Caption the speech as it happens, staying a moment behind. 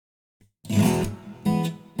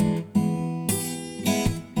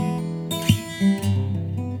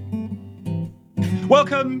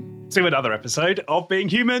Welcome to another episode of Being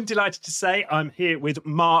Human. Delighted to say I'm here with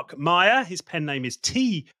Mark Meyer. His pen name is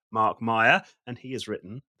T. Mark Meyer, and he has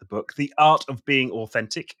written the book, The Art of Being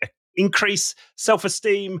Authentic. Increase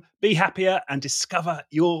self-esteem, be happier, and discover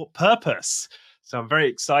your purpose. So I'm very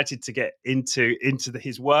excited to get into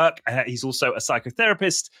his work. He's also a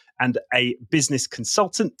psychotherapist and a business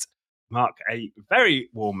consultant. Mark, a very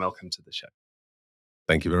warm welcome to the show.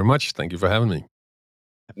 Thank you very much. Thank you for having me.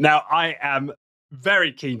 Now, I am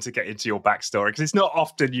very keen to get into your backstory because it's not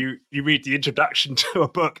often you read the introduction to a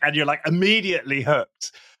book and you're like immediately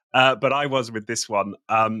hooked. But I was with this one.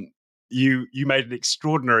 You made an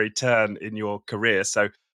extraordinary turn in your career. So,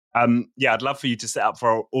 I'd love for you to set up for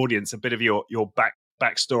our audience a bit of your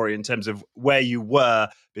backstory in terms of where you were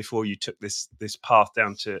before you took this path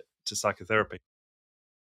down to psychotherapy.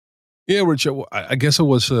 Yeah, Richard, I guess it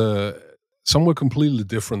was somewhere completely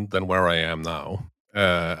different than where I am now.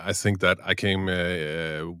 I think that I came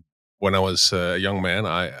when I was a young man.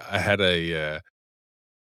 I had a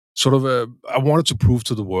I wanted to prove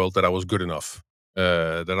to the world that I was good enough,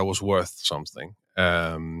 that I was worth something.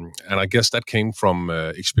 And I guess that came from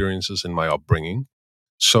experiences in my upbringing.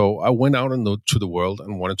 So I went out to the world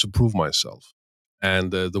and wanted to prove myself.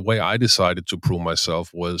 And the way I decided to prove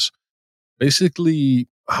myself was basically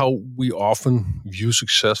how we often view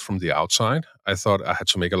success from the outside. I thought I had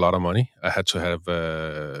to make a lot of money. I had to have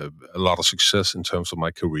a lot of success in terms of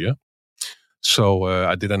my career. So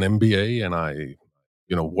I did an MBA and I,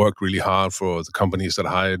 worked really hard for the companies that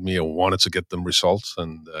hired me and wanted to get them results,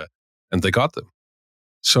 and they got them.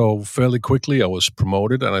 So fairly quickly I was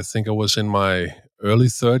promoted, and I think I was in my early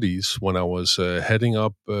 30s when I was heading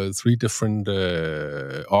up 3 different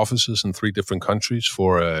offices in 3 different countries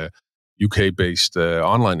for a UK-based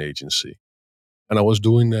online agency. And I was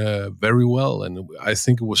doing very well, and I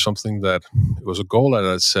think it was something that it was a goal that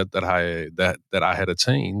I set that I had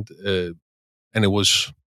attained, and it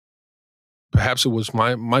was perhaps it was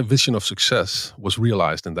my vision of success was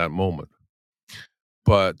realized in that moment.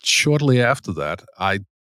 But shortly after that, I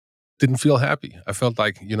didn't feel happy. I felt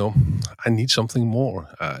like, I need something more.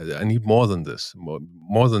 I need more than this,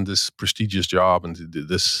 more than this prestigious job and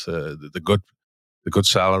this the good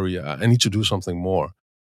salary. I need to do something more.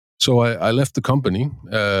 So I left the company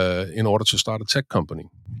in order to start a tech company.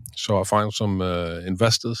 So I found some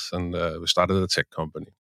investors and we started a tech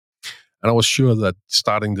company. And I was sure that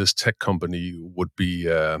starting this tech company would be,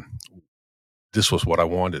 this was what I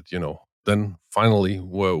wanted, Then finally,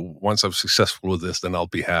 once I'm successful with this, then I'll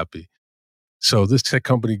be happy. So this tech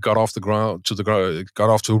company got off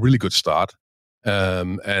to a really good start.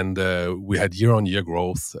 And we had year-on-year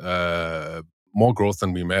growth, more growth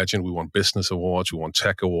than we imagined. We won business awards, we won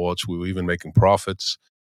tech awards, we were even making profits.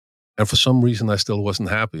 And for some reason, I still wasn't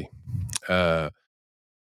happy.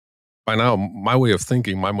 By now, my way of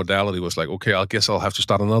thinking, my modality was like, okay, I guess I'll have to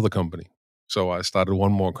start another company. So I started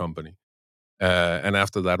one more company. And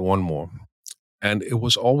after that, one more. And it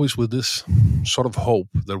was always with this sort of hope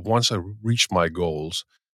that once I reached my goals,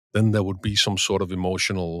 then there would be some sort of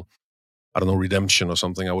emotional, redemption or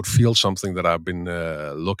something. I would feel something that I've been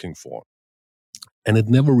looking for. And it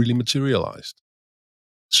never really materialized.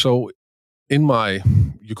 So in my,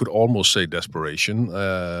 you could almost say desperation,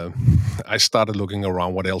 I started looking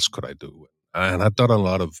around, what else could I do? And I'd done a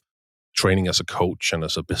lot of training as a coach and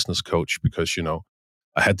as a business coach because,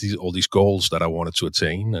 I had all these goals that I wanted to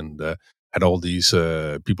attain, and had all these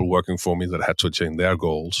people working for me that had to attain their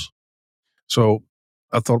goals. So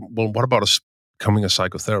I thought, well, what about becoming a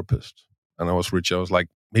psychotherapist? And I was like,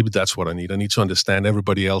 maybe that's what I need. I need to understand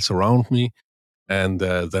everybody else around me, and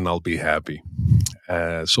then I'll be happy.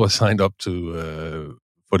 So I signed up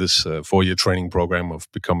for this 4-year training program of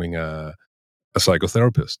becoming a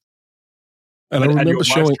psychotherapist. And I remember your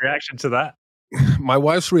wife's reaction to that? My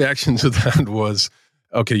wife's reaction to that was,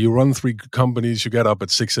 okay, you run 3 companies, you get up at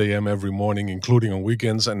 6 a.m. every morning, including on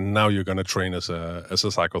weekends, and now you're going to train as a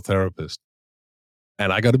psychotherapist.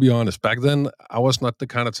 And I got to be honest, back then, I was not the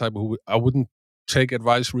kind of type who I wouldn't take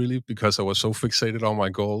advice really because I was so fixated on my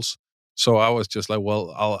goals. So I was just like,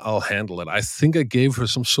 well, I'll handle it. I think I gave her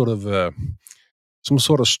some sort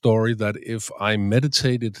of story that if I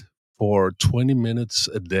meditated for 20 minutes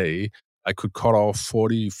a day, I could cut off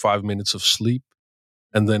 45 minutes of sleep,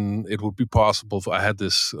 and then it would be possible. I had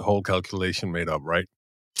this whole calculation made up, right?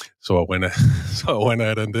 So I went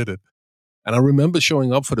ahead and did it. And I remember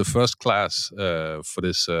showing up for the first class for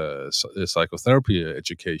this psychotherapy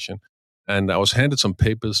education, and I was handed some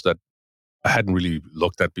papers that I hadn't really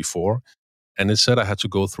looked at before, and it said I had to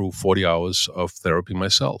go through 40 hours of therapy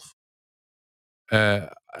myself. And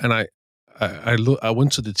I I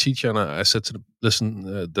went to the teacher and I said to the,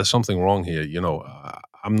 listen, there's something wrong here.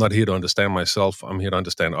 I'm not here to understand myself. I'm here to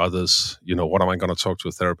understand others. What am I going to talk to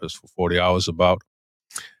a therapist for 40 hours about?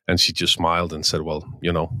 And she just smiled and said, well,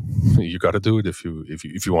 you got to do it if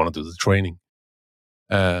you want to do the training.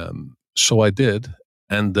 So I did.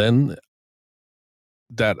 And then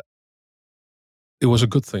that it was a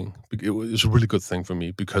good thing. It was a really good thing for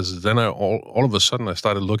me, because then all of a sudden I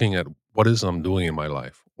started looking at what is it I'm doing in my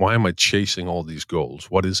life. Why am I chasing all these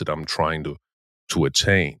goals? What is it I'm trying to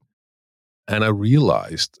attain? And I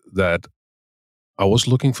realized that I was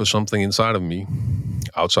looking for something inside of me,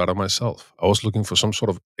 outside of myself. I was looking for some sort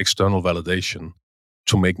of external validation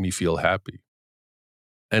to make me feel happy.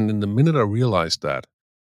 And in the minute I realized that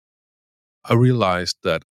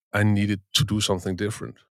I needed to do something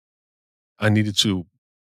different. I needed to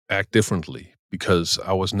act differently, because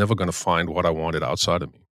I was never going to find what I wanted outside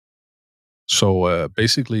of me. So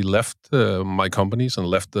basically left my companies and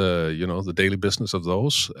left the daily business of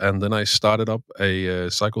those, and then I started up a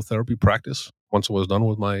psychotherapy practice once I was done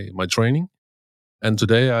with my training. And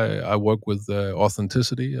today I work with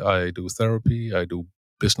authenticity. I do therapy. I do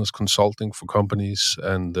business consulting for companies,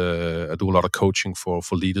 and I do a lot of coaching for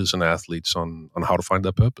leaders and athletes on how to find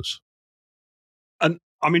their purpose. And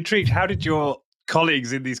I'm intrigued. How did your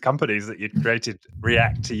colleagues in these companies that you'd created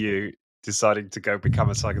react to you deciding to go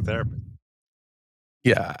become a psychotherapist?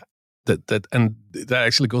 Yeah, that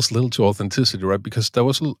actually goes a little to authenticity, right? Because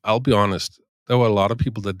I'll be honest, there were a lot of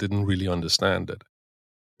people that didn't really understand it.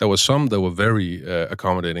 There were some that were very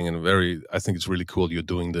accommodating and very. I think it's really cool you're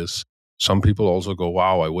doing this. Some people also go,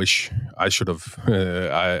 "Wow, I wish I should have.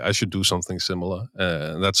 I should do something similar."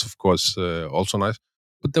 And that's of course also nice.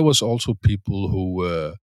 But there was also people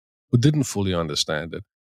who didn't fully understand it,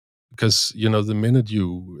 because the minute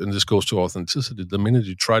you, and this goes to authenticity, the minute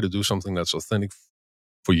you try to do something that's authentic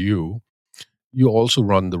for you, you also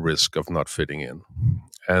run the risk of not fitting in.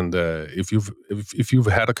 And if you've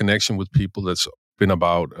had a connection with people that's been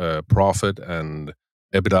about profit and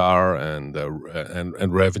EBITDA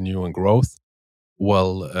and revenue and growth,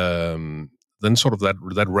 well, then sort of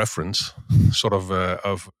that reference, sort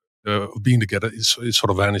of being together, it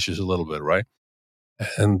sort of vanishes a little bit, right?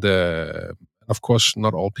 And of course,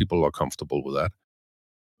 not all people are comfortable with that,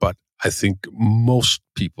 but I think most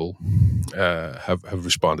people have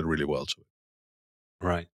responded really well to it.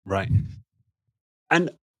 Right, right.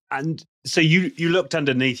 And so you looked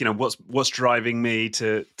underneath, what's driving me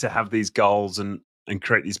to have these goals and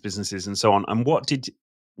create these businesses and so on. And what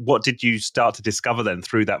did you start to discover then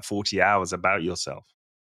through that 40 hours about yourself?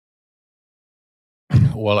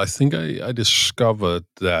 Well, I think I discovered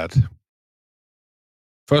that,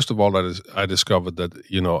 first of all, I discovered that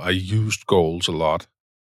I used goals a lot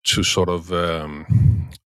to sort of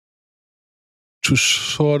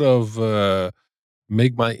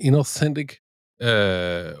make my inauthentic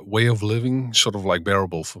way of living sort of like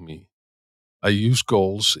bearable for me. I use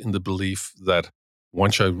goals in the belief that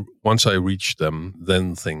once I reach them,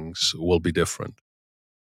 then things will be different.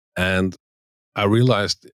 And I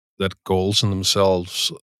realized that goals in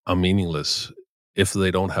themselves are meaningless if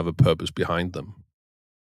they don't have a purpose behind them.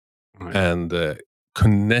 Right, And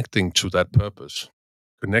connecting to that purpose,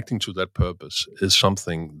 connecting to that purpose is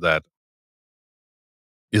something that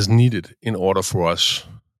is needed in order for us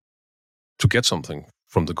to get something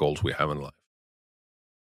from the goals we have in life.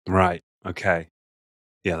 right. Okay.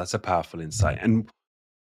 Yeah, that's a powerful insight.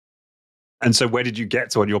 And so where did you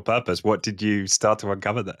get to on your purpose? What did you start to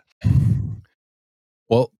uncover there?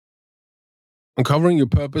 Well, uncovering your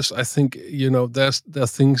purpose, I think there are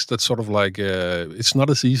things that sort of like it's not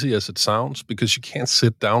as easy as it sounds, because you can't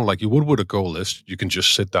sit down like you would with a goal list. You can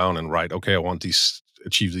just sit down and write, okay, I want these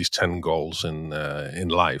achieve these 10 goals in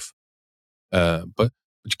life. But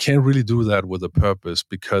you can't really do that with a purpose,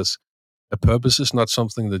 because a purpose is not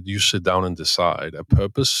something that you sit down and decide. A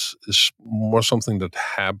purpose is more something that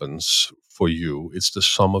happens for you. It's the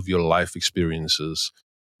sum of your life experiences,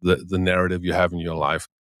 the narrative you have in your life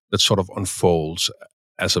that sort of unfolds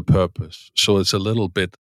as a purpose. So it's a little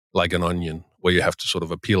bit like an onion, where you have to sort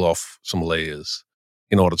of peel off some layers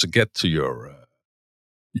in order to get to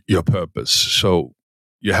your purpose. So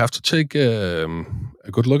you have to take a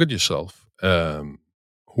good look at yourself.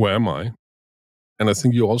 Who am I? And I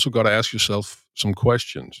think you also got to ask yourself some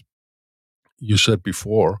questions. You said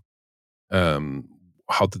before, um,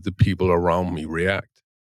 how did the people around me react?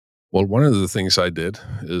 Well, one of the things I did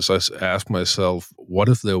is asked myself, what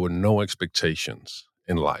if there were no expectations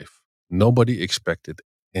in life? Nobody expected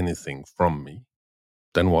anything from me.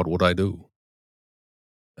 Then what would I do?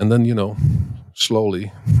 And then,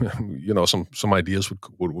 slowly, some ideas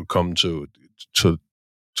would come to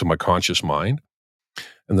to my conscious mind.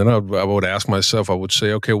 And then I would ask myself, I would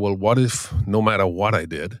say, okay, well, what if no matter what I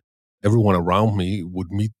did, everyone around me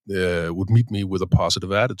would meet me with a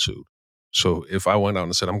positive attitude? So if I went out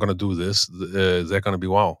and said, I'm going to do this, they're going to be,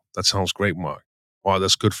 wow, that sounds great, Mark. Wow,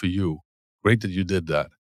 that's good for you. Great that you did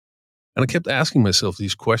that. And I kept asking myself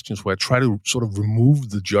these questions where I try to sort of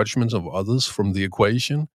remove the judgments of others from the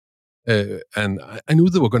equation. And I knew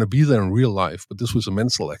they were going to be there in real life, but this was a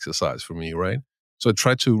mental exercise for me, right? So I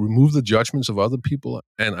tried to remove the judgments of other people,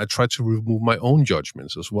 and I tried to remove my own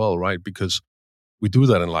judgments as well, right? Because we do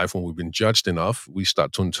that in life when we've been judged enough, we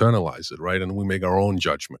start to internalize it, right? And we make our own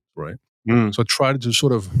judgment, right? Mm. So I tried to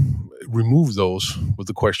sort of remove those with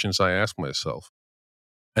the questions I asked myself.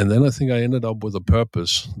 And then I think I ended up with a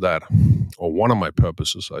purpose that, or one of my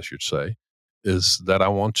purposes, I should say, is that I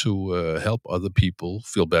want to help other people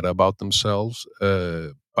feel better about themselves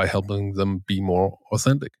by helping them be more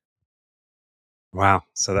authentic. Wow.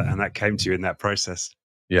 So that came to you in that process.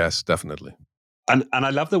 Yes, definitely. And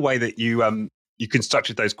I love the way that you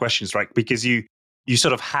constructed those questions, right? Because you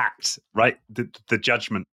sort of hacked, right, the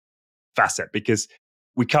judgment facet, because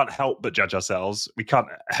we can't help but judge ourselves. We can't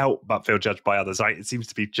help but feel judged by others, right? It seems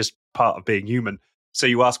to be just part of being human. So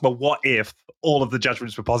you ask, well, what if all of the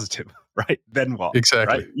judgments were positive, right? Then what, right?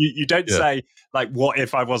 Exactly. You don't Yeah. say, like, what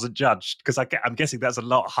if I wasn't judged? Because I'm guessing that's a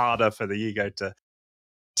lot harder for the ego to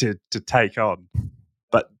take on.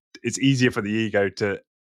 But it's easier for the ego to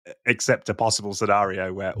accept a possible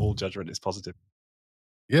scenario where all judgment is positive.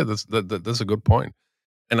 Yeah, that's a good point.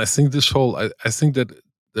 And I think I think that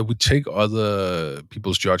we take other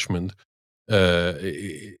people's judgment,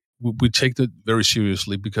 we take that very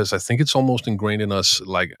seriously because I think it's almost ingrained in us,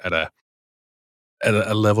 like at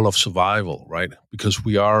a level of survival, right? Because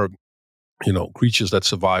we are, creatures that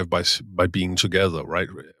survive by being together, right?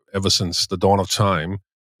 Ever since the dawn of time,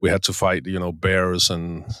 we had to fight, bears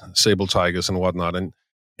and sable tigers and whatnot, and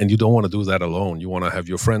you don't want to do that alone. You want to have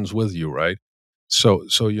your friends with you, right? So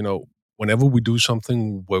whenever we do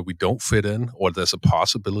something where we don't fit in, or there's a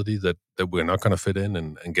possibility that we're not going to fit in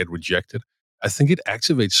and get rejected, I think it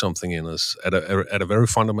activates something in us at a very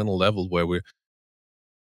fundamental level where we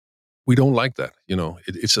don't like that.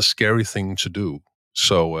 It's a scary thing to do.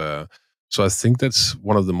 So, I think that's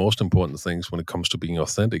one of the most important things when it comes to being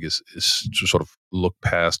authentic is to sort of look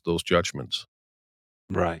past those judgments.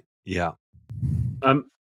 Right. Yeah.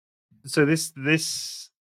 Um. So this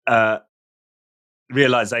uh,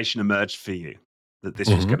 realization emerged for you that this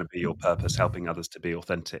was Hmm. going to be your purpose, helping others to be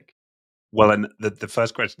authentic. Well, and the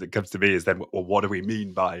first question that comes to me is then, well, what do we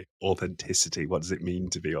mean by authenticity? What does it mean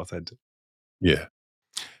to be authentic? Yeah,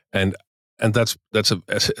 and that's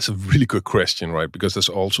a really good question, right? Because that's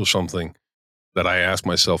also something that I ask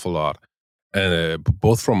myself a lot, and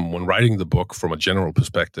both from when writing the book from a general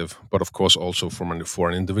perspective, but of course also from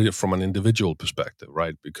an individual perspective,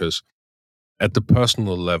 right? Because at the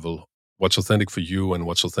personal level, what's authentic for you and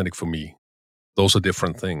what's authentic for me, those are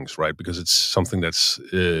different things, right? Because it's something that's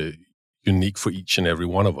unique for each and every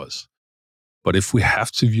one of us. But if we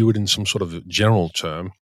have to view it in some sort of general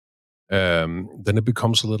term, then it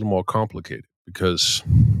becomes a little more complicated. Because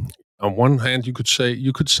on one hand, you could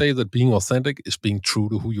say that being authentic is being true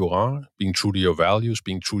to who you are, being true to your values,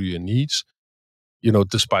 being true to your needs,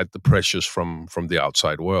 despite the pressures from the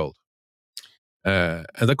outside world. And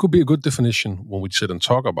that could be a good definition when we sit and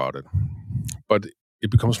talk about it. But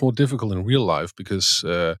it becomes more difficult in real life because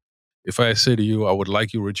if I say to you, I would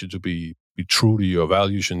like you, Richard, to be true to your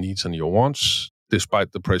values, your needs, and your wants,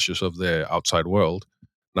 despite the pressures of the outside world.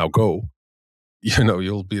 Now go.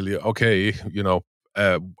 You'll be like, okay.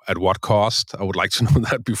 At what cost? I would like to know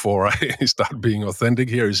that before I start being authentic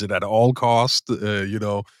here. Is it at all cost?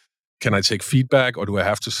 Can I take feedback, or do I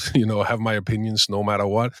have to, have my opinions no matter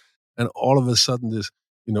what? And all of a sudden,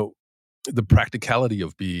 you know, the practicality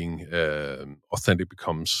of being authentic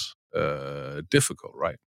becomes difficult,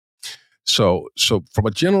 right? So from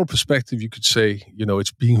a general perspective, you could say,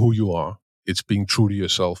 it's being who you are, it's being true to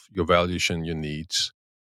yourself, your values and your needs.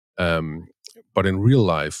 Um, but in real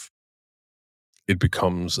life, it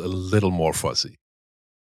becomes a little more fuzzy.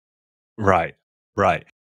 Right. Right.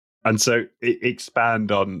 And so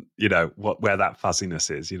expand on, where that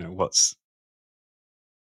fuzziness is, what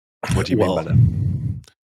do you mean by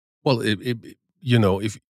Well, that?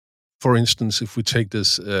 if for instance, if we take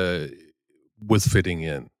this with fitting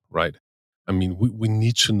in, right? I mean, we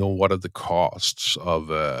need to know what are the costs of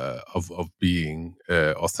being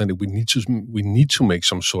authentic. We need to make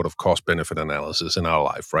some sort of cost benefit analysis in our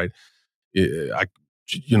life, right? I,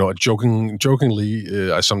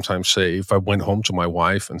 jokingly, I sometimes say if I went home to my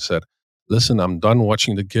wife and said, listen, I'm done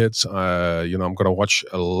watching the kids. I'm going to watch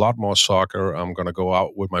a lot more soccer. I'm going to go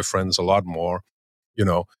out with my friends a lot more.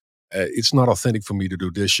 It's not authentic for me to do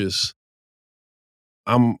dishes.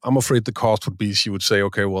 I'm afraid the cost would be she would say,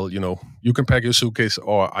 okay, well, you can pack your suitcase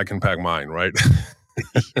or I can pack mine, right?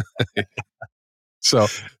 so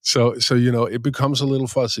so it becomes a little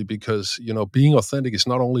fuzzy because being authentic is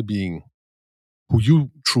not only being who you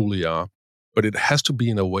truly are, but it has to be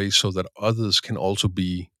in a way so that others can also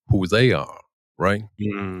be who they are, right?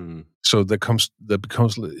 Mm. So it becomes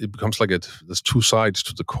like there's two sides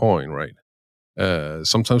to the coin, right?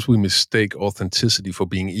 Sometimes we mistake authenticity for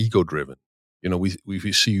being ego driven.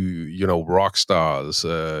 We see rock stars,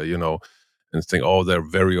 and think, oh, they're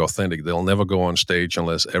very authentic. They'll never go on stage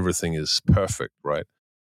unless everything is perfect, right?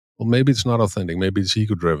 Well, maybe it's not authentic. Maybe it's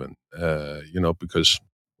ego driven. Because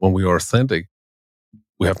when we are authentic,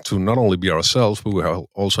 we have to not only be ourselves, but we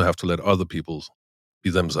also have to let other people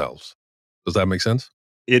be themselves. Does that make sense?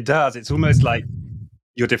 It does. It's almost like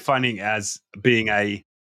you're defining it as being a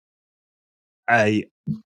a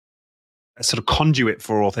sort of conduit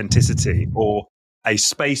for authenticity, or a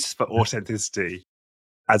space for authenticity,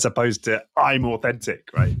 as opposed to I'm authentic,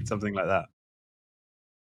 right? Something like that.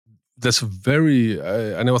 That's a very,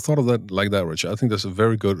 I never thought of that like that, Rich. I think that's a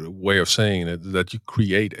very good way of saying it, that you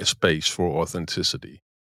create a space for authenticity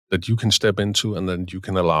that you can step into and then you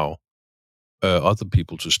can allow other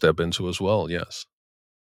people to step into as well. Yes.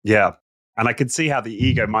 Yeah. And I can see how the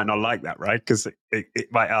ego might not like that, right? Because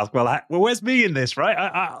it might ask, well, where's me in this, right?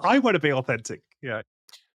 I want to be authentic. Yeah.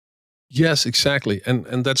 Yes, exactly.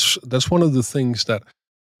 And that's one of the things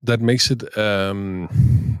that makes it,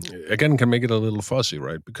 again, can make it a little fuzzy,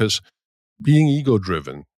 right? Because being ego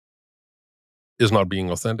driven is not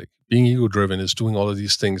being authentic. Being ego driven is doing all of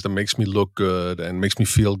these things that makes me look good and makes me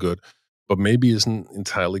feel good, but maybe isn't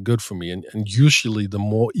entirely good for me. And usually, the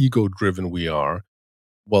more ego driven we are,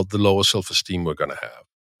 well, the lower self esteem we're going to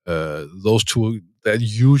have. Those two, they're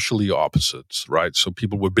usually opposites, right? So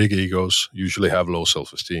people with big egos usually have low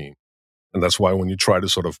self esteem. And that's why when you try to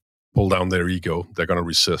sort of pull down their ego, they're going to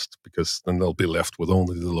resist because then they'll be left with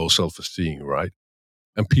only the low self esteem, right?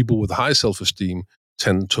 And people with high self esteem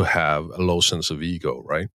tend to have a low sense of ego,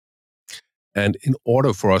 right? And in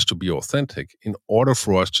order for us to be authentic, in order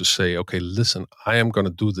for us to say, okay, listen, I am going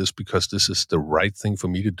to do this because this is the right thing for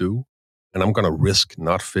me to do, and I'm going to risk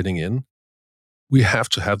not fitting in, we have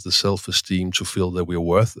to have the self esteem to feel that we're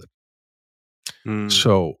worth it. Mm.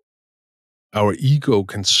 So our ego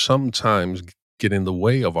can sometimes get in the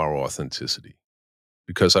way of our authenticity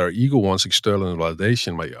because our ego wants external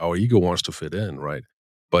validation. Our ego wants to fit in, right?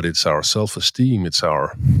 But it's our self-esteem, it's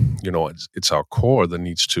our core that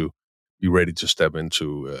needs to be ready to step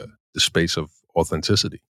into the space of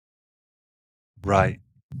authenticity. Right.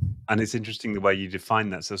 And it's interesting the way you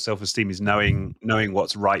define that. So self-esteem is knowing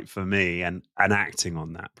what's right for me and acting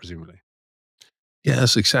on that, presumably.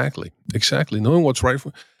 Yes, exactly. Knowing what's right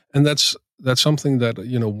for, and that's something that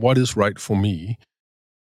what is right for me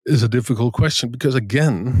is a difficult question because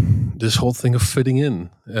again, this whole thing of fitting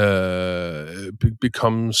in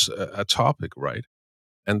becomes a topic, right?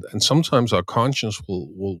 And sometimes our conscience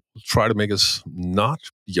will try to make us not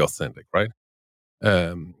be authentic, right?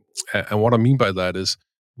 Um, and what I mean by that is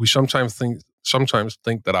we sometimes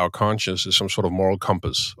think that our conscience is some sort of moral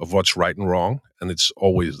compass of what's right and wrong, and it's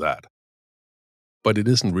always that, but it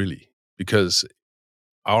isn't really because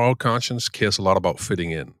our conscience cares a lot about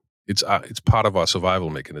fitting in. It's part of our survival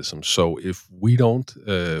mechanism. So if we don't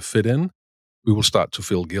fit in, we will start to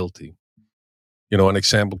feel guilty. An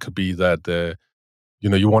example could be that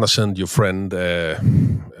you want to send your friend a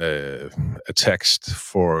text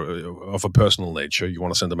of a personal nature. You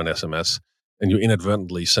want to send them an SMS, and you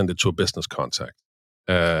inadvertently send it to a business contact,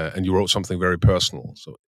 and you wrote something very personal.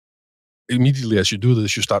 So immediately as you do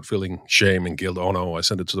this, you start feeling shame and guilt. Oh no, I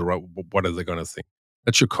sent it to the right. What are they going to think?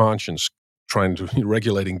 That's your conscience trying to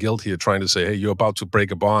regulating guilt here, trying to say, hey, you're about to break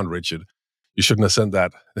a bond, Richard. You shouldn't have sent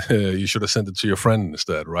that. You should have sent it to your friend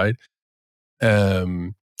instead, right?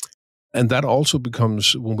 Um, and that also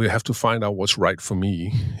becomes when we have to find out what's right for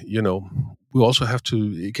me, we also have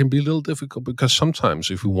to, it can be a little difficult because sometimes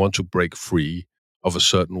if we want to break free of a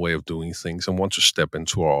certain way of doing things and want to step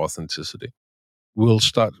into our authenticity, we'll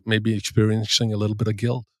start maybe experiencing a little bit of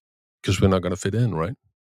guilt because we're not going to fit in, right?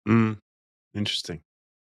 Mm. Interesting.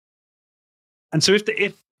 And so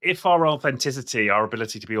if our authenticity, our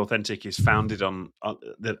ability to be authentic, is founded on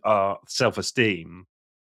our self-esteem,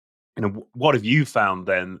 what have you found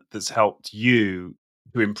then that's helped you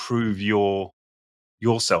to improve your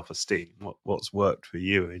self-esteem? What's worked for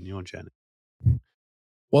you in your journey?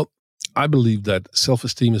 Well, I believe that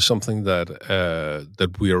self-esteem is something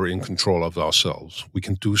that we are in control of ourselves. We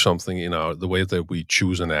can do something in the way that we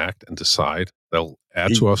choose and act and decide that'll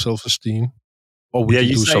add to our self-esteem, or we Yeah, can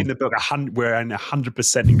you do say in some. the book, we're in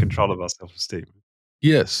 100% in control of our self-esteem.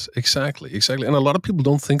 Yes, exactly, exactly. And a lot of people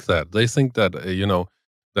don't think that. They think that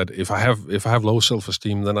that if I have low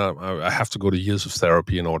self-esteem, then I have to go to years of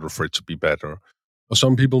therapy in order for it to be better. Or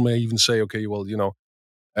some people may even say, okay, well,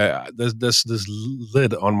 there's this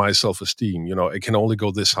lid on my self-esteem. It can only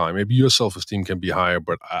go this high. Maybe your self-esteem can be higher,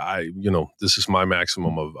 but this is my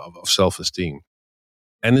maximum of self-esteem.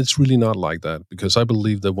 And it's really not like that, because I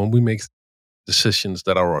believe that when we make decisions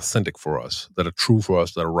that are authentic for us, that are true for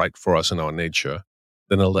us, that are right for us in our nature,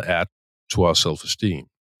 then it'll add to our self-esteem.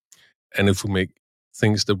 And if we make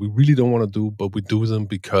things that we really don't want to do, but we do them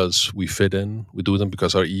because we fit in, we do them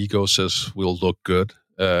because our ego says we'll look good,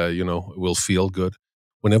 we'll feel good.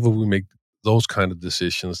 Whenever we make those kind of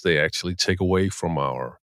decisions, they actually take away from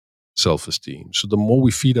our self-esteem. So the more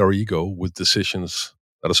we feed our ego with decisions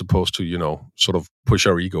that are supposed to, sort of push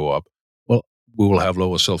our ego up, well, we will have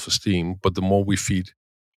lower self-esteem. But the more we feed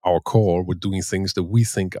our core with doing things that we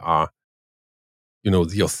think are,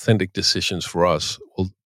 the authentic decisions for us,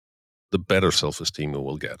 well, the better self-esteem we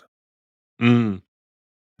will get. Mm.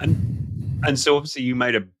 And and so obviously you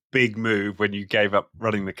made a big move when you gave up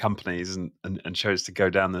running the companies and chose to go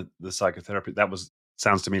down the psychotherapy. That was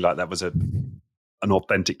sounds to me like that was an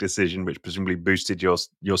authentic decision, which presumably boosted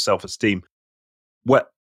your self-esteem. Where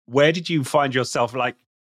where did you find yourself like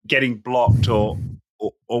getting blocked or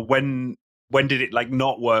when did it like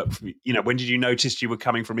not work for you? You know, when did you notice you were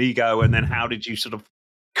coming from ego, and then how did you sort of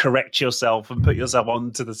correct yourself and put yourself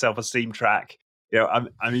onto the self-esteem track? I'm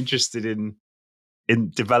interested in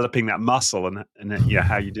developing that muscle and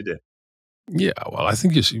how you did it. Yeah, well, I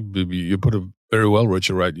think you put it very well,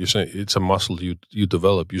 Richard. Right? You say it's a muscle you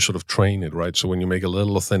develop. You sort of train it, right? So when you make a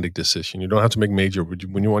little authentic decision, you don't have to make major. But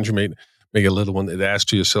when you want to make a little one, it adds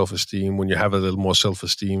to your self esteem. When you have a little more self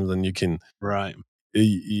esteem, then Right.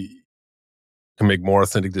 you can make more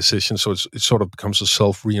authentic decisions. So it sort of becomes a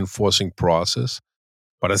self reinforcing process.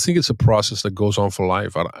 But I think it's a process that goes on for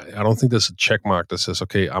life. I don't think there's a check mark that says,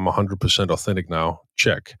 okay, I'm 100% authentic now.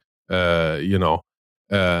 Check. Uh, you know,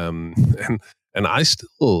 um, and and I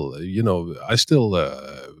still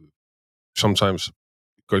sometimes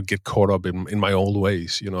get caught up in my old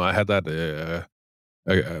ways. I had that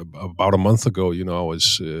about a month ago. I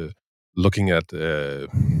was looking at the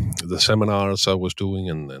seminars I was doing,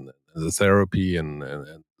 and the therapy, and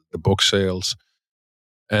the book sales,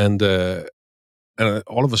 and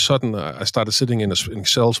all of a sudden, I started sitting in an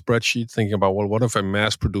Excel spreadsheet thinking about, well, what if I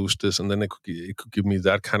mass produced this, and then it could give me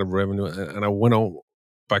that kind of revenue? And I went on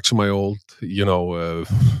back to my old,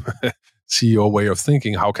 CEO way of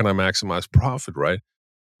thinking. How can I maximize profit, right?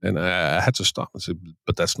 And I had to stop and say,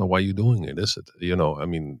 but that's not why you're doing it, is it? I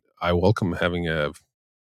mean, I welcome having a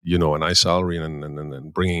nice salary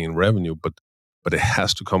and bringing in revenue, but it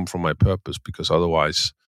has to come from my purpose, because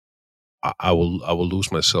otherwise, I will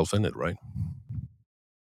lose myself in it, right?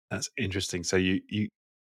 That's interesting. So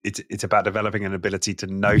it's about developing an ability to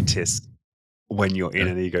notice when you're in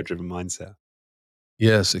Yeah. an ego-driven mindset.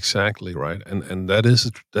 Yes, exactly, right. And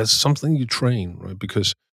that's something you train, right?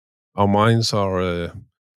 Because our minds are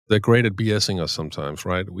they're great at BSing us sometimes,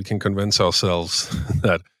 right? We can convince ourselves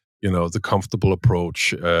that the comfortable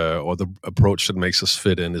approach, or the approach that makes us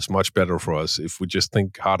fit in, is much better for us if we just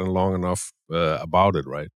think hard and long enough about it,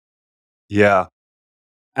 right? Yeah.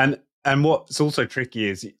 And what's also tricky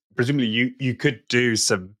is presumably you could do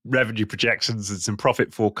some revenue projections and some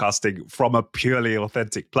profit forecasting from a purely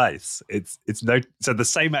authentic place. It's no so the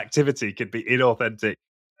same activity could be inauthentic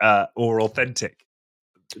or authentic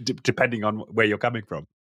depending on where you're coming from.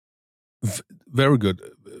 V- very good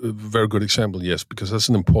example. Yes, because that's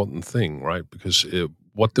an important thing, right? Because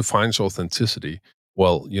what defines authenticity?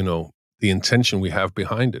 Well, the intention we have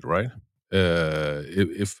behind it, right?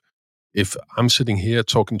 If I'm sitting here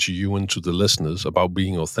talking to you and to the listeners about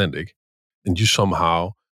being authentic, and you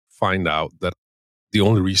somehow find out that the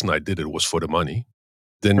only reason I did it was for the money,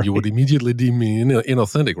 then you would Right. immediately deem me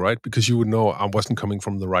inauthentic, right? Because you would know I wasn't coming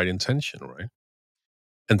from the right intention, right?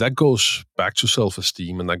 And that goes back to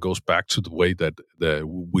self-esteem, and that goes back to the way that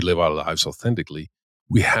we live our lives authentically.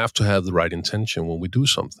 We have to have the right intention when we do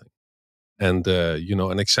something. And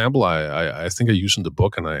an example I think I use in the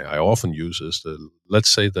book, and I often use, is let's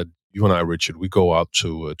say that you and I, Richard, we go out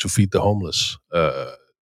to feed the homeless,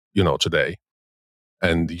 today,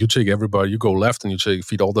 and you take everybody. You go left, and you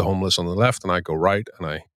feed all the homeless on the left, and I go right,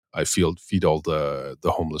 and I feed all the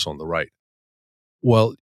homeless on the right.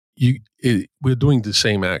 Well, we're doing the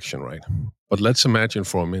same action, right? But let's imagine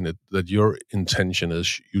for a minute that your intention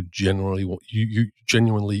is you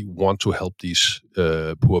genuinely want to help these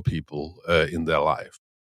poor people in their life.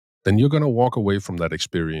 Then you're going to walk away from that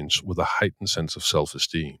experience with a heightened sense of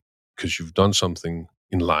self-esteem because you've done something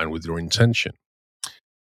in line with your intention.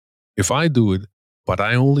 If I do it, but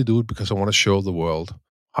I only do it because I want to show the world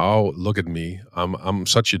how, look at me, I'm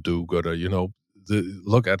such a do-gooder,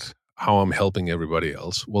 look at how I'm helping everybody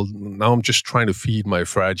else. Well, now I'm just trying to feed my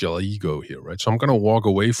fragile ego here, right? So I'm going to walk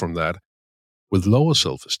away from that with lower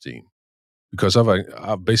self-esteem because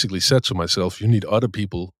I've basically said to myself, you need other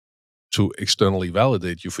people to externally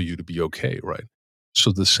validate you for you to be okay, right?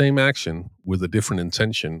 So the same action with a different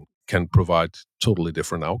intention can provide totally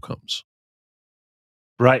different outcomes.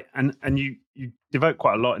 Right, and you devote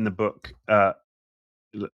quite a lot in the book l-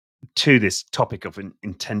 to this topic of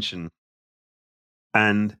intention,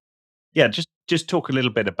 and yeah, just talk a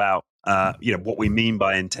little bit about what we mean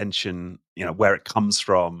by intention, where it comes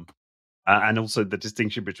from, and also the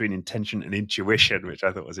distinction between intention and intuition, which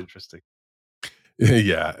I thought was interesting.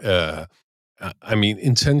 Yeah. I mean,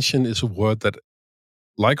 intention is a word that,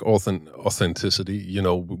 like authenticity,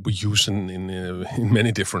 we use in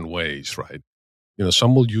many different ways, right?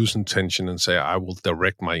 Some will use intention and say, I will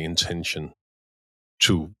direct my intention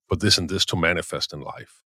for this and this to manifest in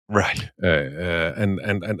life. Right. And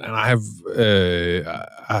I have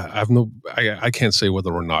I have no I can't say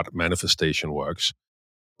whether or not manifestation works,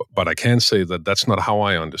 but I can say that that's not how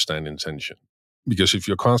I understand intention. Because if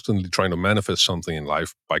you're constantly trying to manifest something in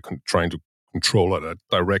life by trying to control or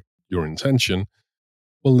direct your intention,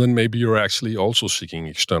 well, then maybe you're actually also seeking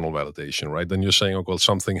external validation, right? Then you're saying, oh, well,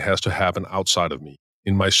 something has to happen outside of me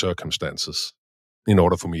in my circumstances in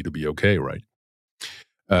order for me to be okay, right?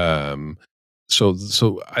 Um,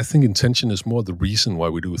 so I think intention is more the reason why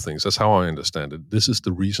we do things. That's how I understand it. This is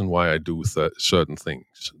the reason why I do certain things.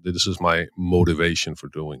 This is my motivation for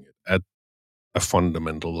doing it at a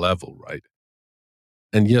fundamental level, right?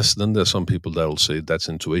 And yes, then there's some people that will say that's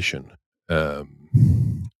intuition,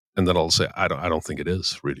 and then I'll say I don't think it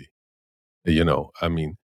is really. I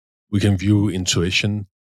mean, we can view intuition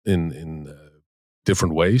in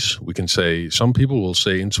different ways. We can say some people will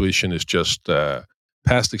say intuition is just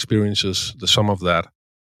past experiences. The sum of that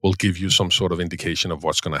will give you some sort of indication of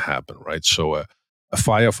what's going to happen, right? So a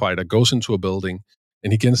firefighter goes into a building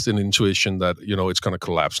and he gets an intuition that it's going to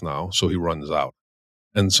collapse now, so he runs out.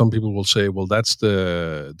 And some people will say, well, that's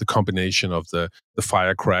the combination of the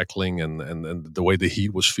fire crackling and the way the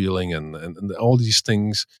heat was feeling and all these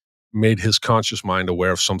things made his conscious mind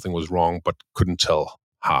aware of something was wrong, but couldn't tell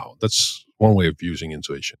how. That's one way of using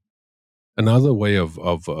intuition. Another way of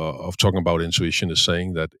talking about intuition is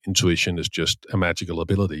saying that intuition is just a magical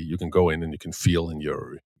ability. You can go in and you can feel in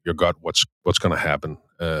your gut what's going to happen,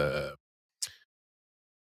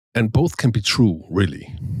 and both can be true,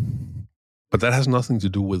 really. But that has nothing to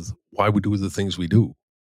do with why we do the things we do.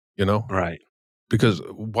 You know, Right. because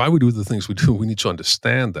why we do the things we do, we need to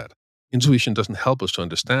understand that. Intuition doesn't help us to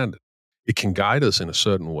understand it. It can guide us in a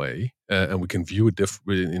certain way, and we can view it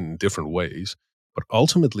in different ways. But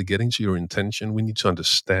ultimately, getting to your intention, we need to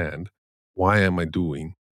understand why am I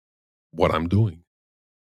doing what I'm doing.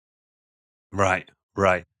 Right.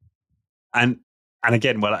 Right. And and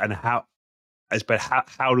again, well, and how I suppose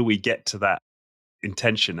how do we get to that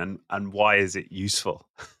intention, and why is it useful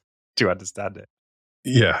to understand it?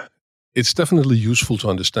 Yeah. It's definitely useful to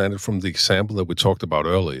understand it from the example that we talked about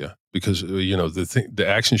earlier, because the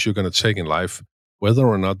actions you're going to take in life, whether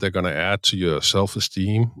or not they're going to add to your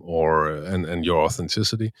self-esteem or and your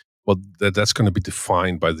authenticity, well, that's going to be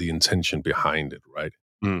defined by the intention behind it, right?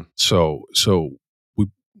 Mm. So we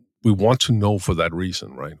we want to know for that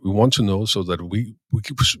reason, right? We want to know so that we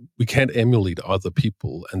can't emulate other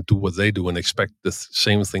people and do what they do and expect the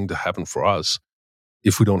same thing to happen for us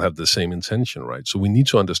if we don't have the same intention, right? So we need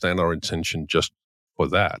to understand our intention just for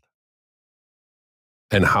that.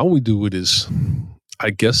 And how we do it is, I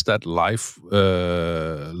guess, that life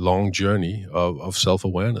long journey of self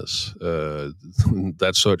awareness,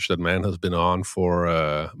 that search that man has been on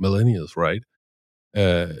for millennia, right?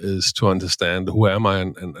 Is to understand who am I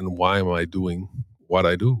and why am I doing what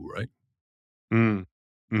I do, right? Mm.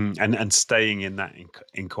 And staying in that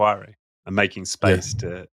inquiry and making Yeah. space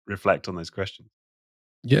to reflect on those questions.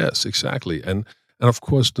 Yes, exactly. And of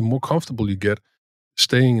course, the more comfortable you get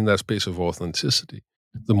staying in that space of authenticity,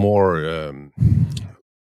 the more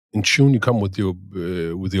in tune you come with your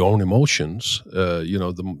own emotions,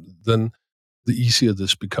 then the easier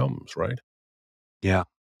this becomes, right? Yeah.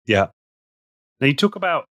 Yeah. Now you talk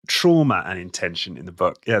about trauma and intention in the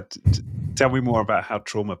book. Yeah. Tell me more about how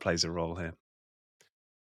trauma plays a role here.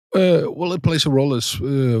 Well, it plays a role as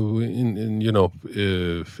in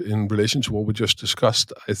relation to what we just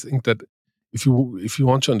discussed. I think that if you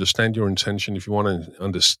want to understand your intention, if you want to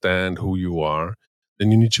understand who you are,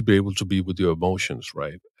 then you need to be able to be with your emotions,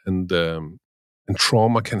 right? And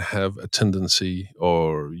trauma can have a tendency,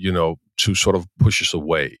 or to sort of push us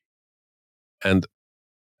away. And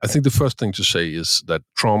I think the first thing to say is that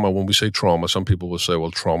trauma. When we say trauma, some people will say,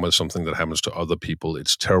 "Well, trauma is something that happens to other people.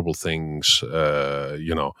 It's terrible things."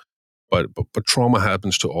 But trauma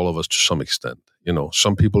happens to all of us to some extent.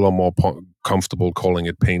 Some people are more comfortable calling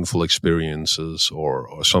it painful experiences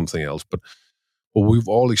or something else. But we've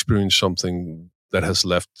all experienced something that has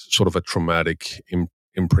left sort of a traumatic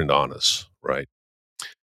imprint on us, right?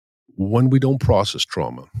 When we don't process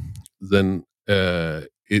trauma, then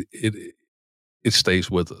it stays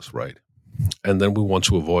with us, right? And then we want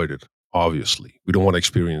to avoid it. Obviously, we don't want to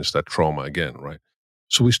experience that trauma again, right?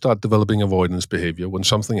 So we start developing avoidance behavior. When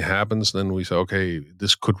something happens, then we say, okay,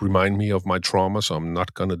 this could remind me of my trauma, so I'm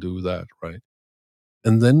not going to do that, right?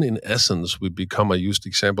 And then in essence, we become, I used the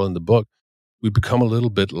example in the book, we become a little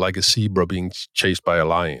bit like a zebra being chased by a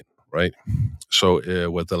lion, right? So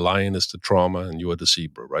where the lion is the trauma and you are the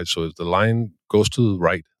zebra, right? So if the lion goes to the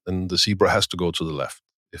right, then the zebra has to go to the left.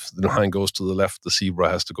 If the lion goes to the left, the zebra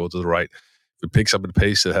has to go to the right. If it picks up at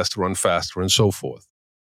pace, it has to run faster and so forth.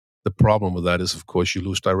 The problem with that is, of course, you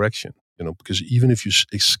lose direction, because even if you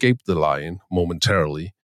escape the lion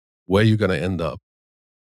momentarily, where you're going to end up?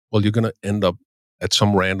 Well, you're going to end up at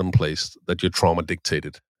some random place that your trauma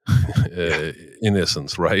dictated, Yeah. in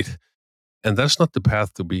essence, right? And that's not the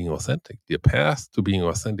path to being authentic. The path to being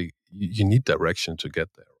authentic, you need direction to get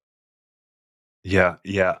there. Yeah,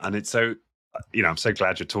 yeah, and it's so I'm so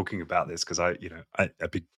glad you're talking about this because a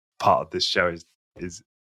big part of this show is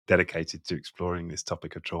dedicated to exploring this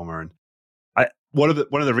topic of trauma. And one of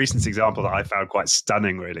the recent examples that I found quite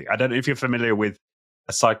stunning, really. I don't know if you're familiar with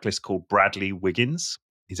a cyclist called Bradley Wiggins.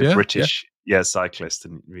 He's a Yeah, yeah. British, cyclist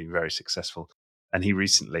and been very successful. And he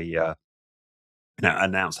recently,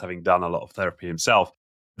 announced, having done a lot of therapy himself,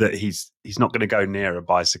 that he's not going to go near a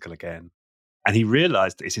bicycle again. And he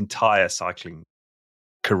realized that his entire cycling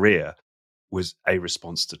career was a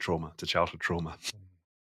response to trauma, to childhood trauma.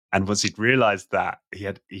 And once he'd realized that,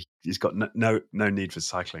 he's got no need for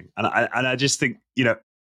cycling. And I just think,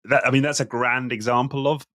 that's a grand example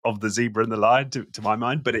of the zebra and the lion to my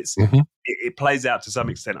mind, but Hmm. it plays out to some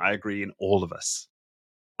extent, I agree, in all of us.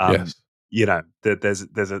 Um, Yes.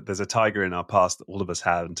 there's a tiger in our past that all of us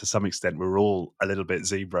have, and to some extent we're all a little bit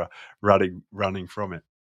zebra running from it.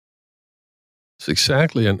 So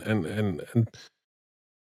exactly.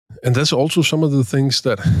 And that's also some of the things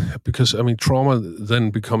that, because I mean, trauma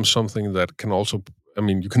then becomes something that can also, I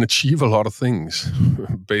mean, you can achieve a lot of things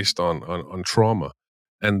based on trauma.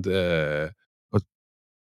 And, but,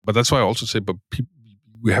 but that's why I also say, but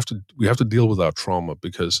we have to deal with our trauma,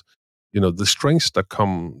 because, the strengths that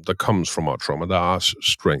comes from our trauma, there are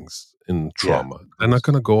strengths in Yeah, trauma. of They're not course.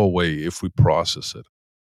 going to go away if we process it,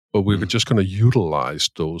 but we're Mm. just going to utilize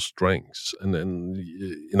those strengths and then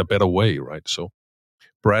in a better way, right? So,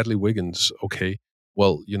 Bradley Wiggins, okay,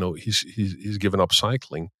 well, he's given up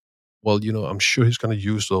cycling. Well, I'm sure he's going to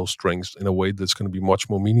use those strengths in a way that's going to be much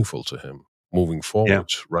more meaningful to him moving Yeah.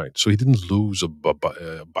 forwards, right? So he didn't lose a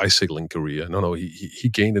bicycling career. No, no, he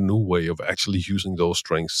gained a new way of actually using those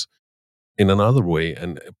strengths in another way,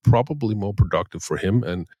 and probably more productive for him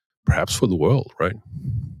and perhaps for the world, right?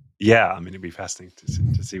 Yeah, I mean, it'd be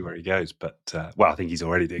fascinating to see where he goes. But I think he's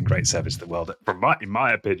already doing great service to the world, in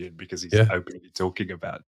my opinion, because he's Yeah. openly talking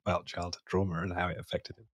about childhood trauma and how it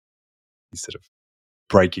affected him. He's sort of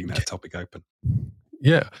breaking that topic open.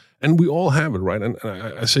 Yeah, and we all have it, right? And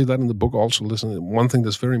I say that in the book also. Listen, one thing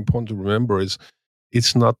that's very important to remember is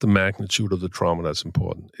it's not the magnitude of the trauma that's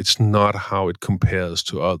important. It's not how it compares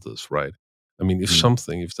to others, right? I mean,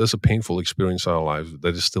 Mm. if there's a painful experience in our lives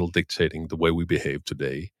that is still dictating the way we behave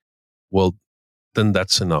today, well, then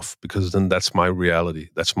that's enough, because then that's my reality.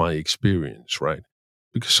 That's my experience, right?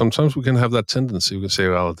 Because sometimes we can have that tendency. We can say,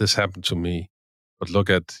 well, this happened to me, but look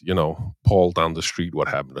at, Paul down the street, what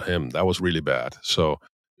happened to him. That was really bad. So,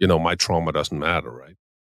 my trauma doesn't matter, right?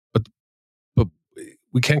 But but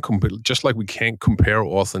we can't compare, just like we can't compare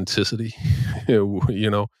authenticity. you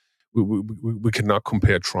know, we cannot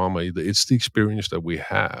compare trauma either. It's the experience that we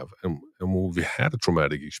have, and when we had a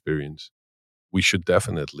traumatic experience, we should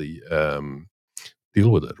definitely deal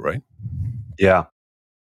with it, right? Yeah,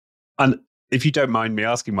 and if you don't mind me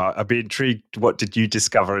asking, Mark, I'd be intrigued. What did you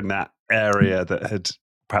discover in that area that had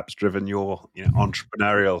perhaps driven your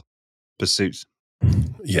entrepreneurial pursuits?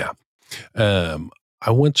 Yeah. Um,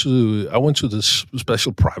 I went to this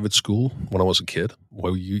special private school when I was a kid,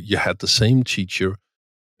 where you had the same teacher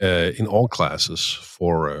in all classes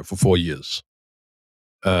for 4 years.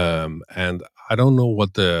 And I don't know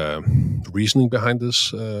what the reasoning behind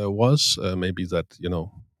this was. Maybe that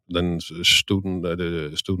then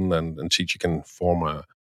the student and teacher can form a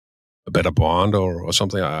better bond or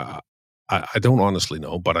something. I don't honestly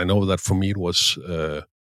know, but I know that for me it was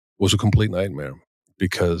a complete nightmare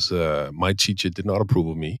because my teacher did not approve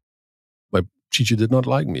of me. My teacher did not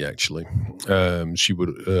like me, actually. She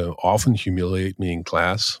would often humiliate me in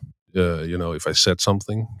class. If I said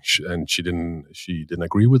something and she didn't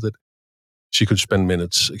agree with it, she could spend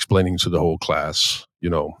minutes explaining to the whole class,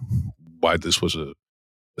 why this was a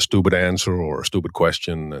stupid answer or a stupid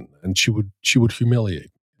question, and she would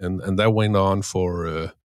humiliate, and that went on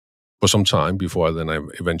for some time before then I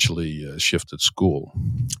eventually shifted school.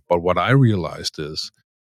 But what I realized is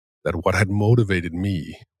that what had motivated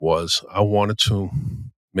me was I wanted to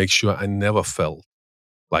make sure I never felt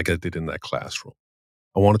like I did in that classroom.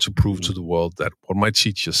 I wanted to prove to Mm. the world that what my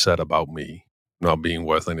teacher said about me, not being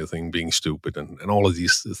worth anything, being stupid, and all of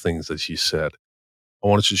these things that she said, I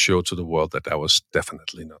wanted to show to the world that that was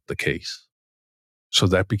definitely not the case. So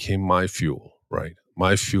that became my fuel, right?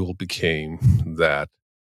 My fuel became that,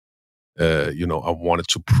 I wanted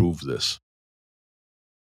to prove this.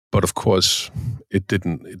 But of course, it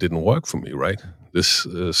didn't work for me, right? This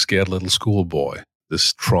scared little schoolboy,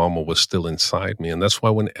 this trauma was still inside me, and that's why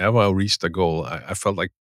whenever I reached a goal, I felt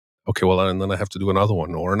like, okay, well, and then I have to do another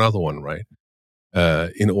one, right?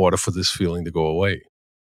 In order for this feeling to go away.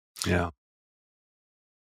 Yeah.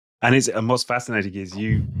 And what's fascinating is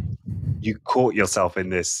you caught yourself in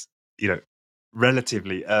this, you know,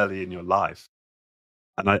 relatively early in your life.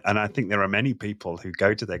 And I think there are many people who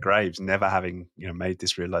go to their graves never having, made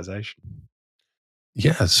this realization.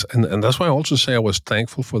 Yes, and that's why I also say I was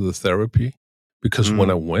thankful for the therapy, because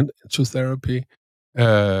when I Mm, went into therapy,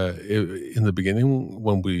 in the beginning,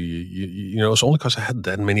 when it's only because I had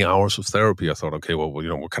that many hours of therapy. I thought, okay, well,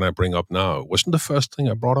 what can I bring up now? It wasn't the first thing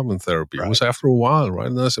I brought up in therapy. It right. was after a while, right?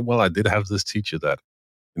 And I said, well, I did have this teacher that,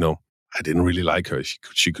 you know, I didn't really like her.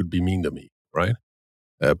 She could be mean to me, right?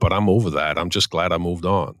 But I'm over that. I'm just glad I moved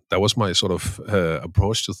on. That was my sort of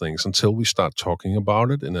approach to things until we start talking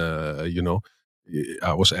about it.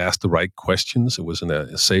 I was asked the right questions. It was in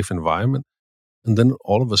a safe environment. And then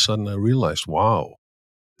all of a sudden I realized, wow,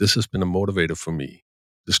 this has been a motivator for me,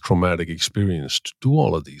 this traumatic experience, to do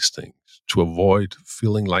all of these things, to avoid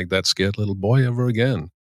feeling like that scared little boy ever again.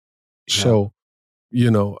 Yeah. So, you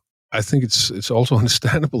know, I think it's also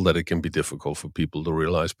understandable that it can be difficult for people to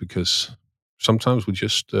realize, because sometimes we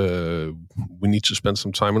need to spend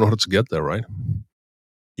some time in order to get there, right?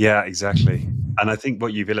 Yeah, exactly. And I think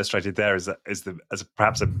what you've illustrated there is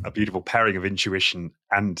perhaps a beautiful pairing of intuition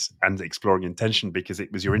and exploring intention, because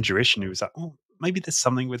it was your intuition who was like, oh, maybe there's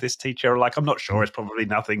something with this teacher. Or like, I'm not sure, it's probably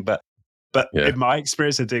nothing, but Yeah. in my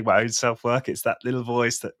experience of doing my own self work, it's that little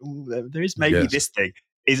voice that, "Ooh, there is maybe Yes. this thing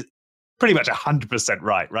is pretty much 100%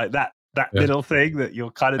 right, right? That Yeah. little thing that you're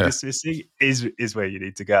kind of Yeah. dismissing is where you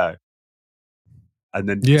need to go, and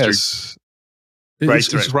then through Yes. It's greater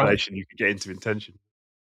it's right. exploration, you can get into intention.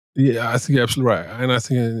 Yeah, I think you're absolutely right, and I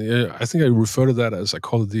think I refer to that as, I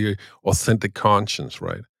call it the authentic conscience,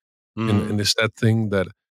 right? And Mm, it's that thing that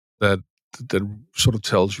that sort of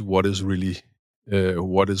tells you what is really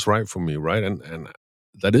what is right for me, right? And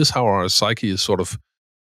that is how our psyche is sort of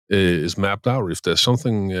is mapped out. If there's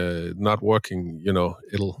something not working,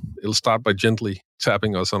 it'll start by gently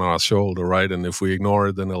tapping us on our shoulder, right? And if we ignore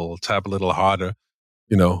it, then it'll tap a little harder,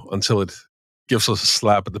 until it gives us a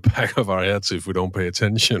slap at the back of our heads if we don't pay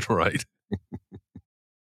attention, right?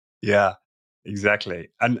 yeah, exactly.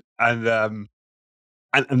 And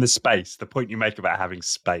the space, the point you make about having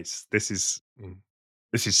space, Mm.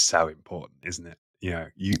 this is so important, isn't it?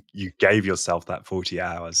 You gave yourself that 40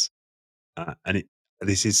 hours, and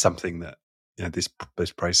this is something that, this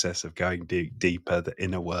process of going deeper, the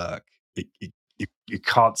inner work, you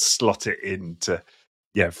can't slot it into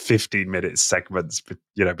 15-minute segments,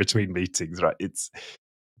 between meetings, right? It's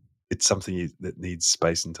something that needs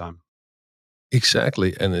space and time.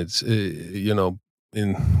 Exactly, and it's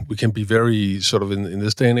in we can be very sort of in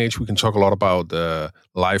this day and age, we can talk a lot about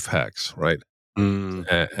life hacks, right? Mm,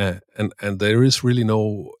 And there is really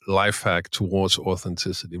no life hack towards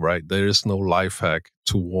authenticity, right? There is no life hack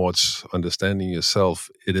towards understanding yourself.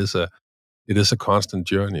 It is a constant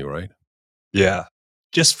journey, right? yeah.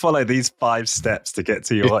 Just follow these 5 steps to get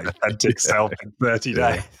to your authentic Yeah, self in 30 days.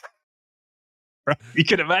 yeah. Right? You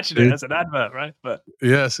can imagine it It as an advert, right? But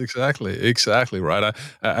Yes, exactly, right.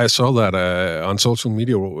 I saw that on social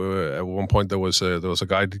media at one point. There was a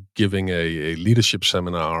guy giving a leadership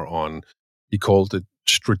seminar on. He called it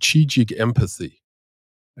strategic empathy,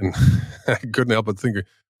 and I couldn't help but think,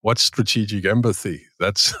 what's strategic empathy?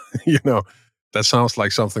 That's you know, that sounds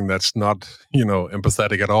like something that's not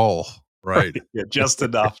empathetic at all, right? right, yeah, just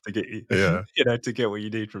enough to get you, Yeah, to get what you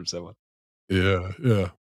need from someone. yeah.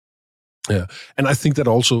 Yeah, and I think that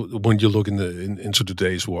also when you look into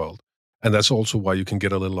today's world, and that's also why you can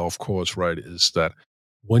get a little off course, right? Is that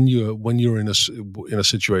when you're in a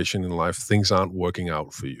situation in life, things aren't working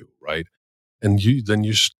out for you, right? And you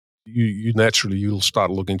naturally you'll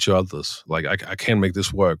start looking to others. Like I can't make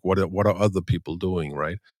this work. What are other people doing,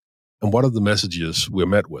 right? And what are the messages we're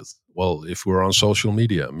met with? Well, if we're on social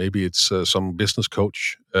media, maybe it's some business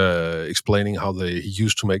coach explaining how he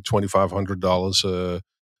used to make $2,500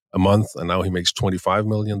 a month, and now he makes $25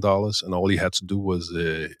 million, and all he had to do was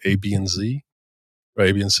A, B, and Z, or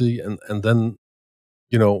A, B, and C, and then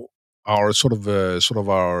you know our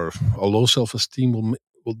our low self esteem will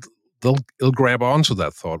it'll grab onto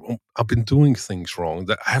that thought. "Oh, I've been doing things wrong.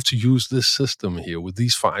 That I have to use this system here with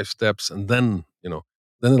these 5 steps, and then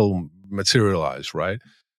then it'll materialize, right?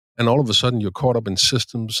 And all of a sudden, you're caught up in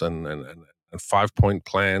systems and 5-point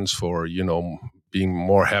plans for being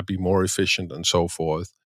more happy, more efficient, and so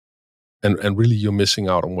forth. And really, you're missing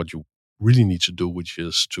out on what you really need to do, which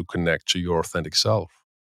is to connect to your authentic self.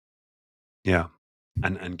 Yeah,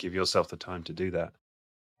 and give yourself the time to do that,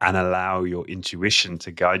 and allow your intuition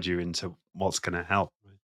to guide you into what's going to help.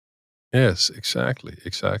 Right? Yes, exactly.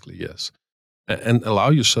 Yes, and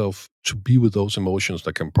allow yourself to be with those emotions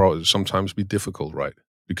that can probably sometimes be difficult, right?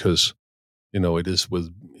 Because it is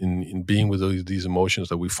in being with these emotions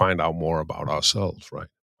that we find out more about ourselves, right?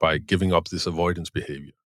 By giving up this avoidance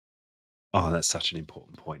behavior. Oh, that's such an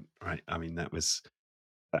important point, right? I mean, that was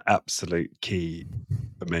the absolute key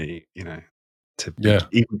for me. To Yeah,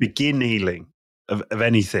 even begin healing of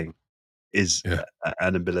anything is yeah.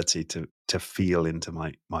 an ability to feel into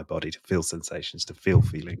my body, to feel sensations, to feel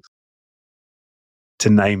feelings, to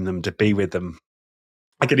name them, to be with them.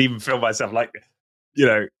 I can even feel myself like, you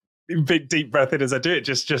know, big deep breath in as I do it,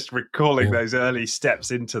 just recalling Yeah. those early steps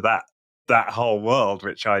into that whole world,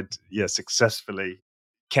 which I'd successfully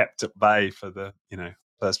kept at bay for the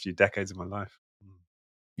first few decades of my life.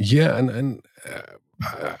 Yeah, and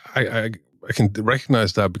I can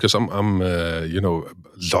recognize that because I'm a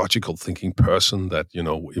logical thinking person that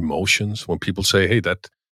emotions. When people say, "Hey, that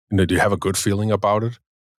do you have a good feeling about it?"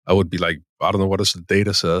 I would be like, "I don't know. What does the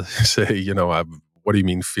data say?" say what do you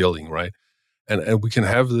mean feeling, right? And we can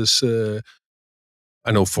have this.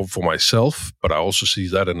 I know for myself, but I also see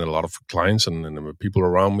that in a lot of clients and the people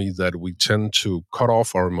around me that we tend to cut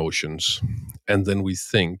off our emotions, and then we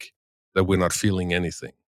think that we're not feeling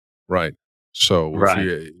anything, right? So if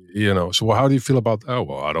Right. so how do you feel about that?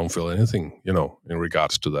 Well, I don't feel anything, in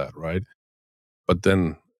regards to that, right? But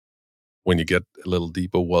then when you get a little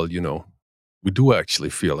deeper, well, we do actually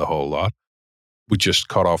feel a whole lot. We just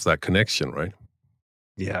cut off that connection, right?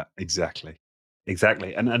 Yeah, exactly.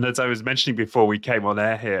 Exactly. And as I was mentioning before we came on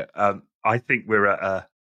air here, I think we're at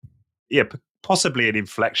possibly an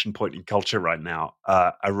inflection point in culture right now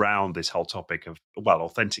around this whole topic of, well,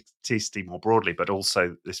 authenticity more broadly, but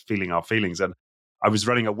also this feeling our feelings. And I was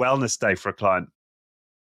running a wellness day for a client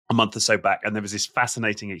a month or so back, and there was this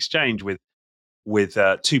fascinating exchange with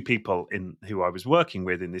two people in who I was working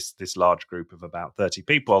with in this large group of about 30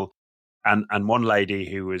 people, and one lady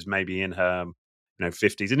who was maybe in her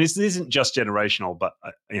 50s, and this isn't just generational, but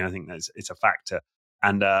I think it's a factor,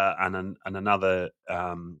 and another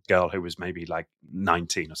girl who was maybe like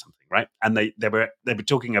 19 or something, right? And they were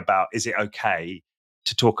talking about, is it okay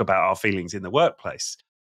to talk about our feelings in the workplace?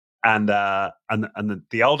 And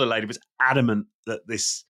the older lady was adamant that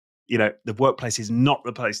the workplace is not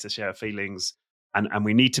the place to share feelings, and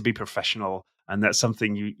we need to be professional, and that's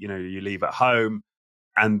something you leave at home.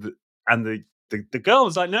 And and the the, the girl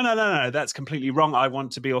was like, no, no, no, no, that's completely wrong. I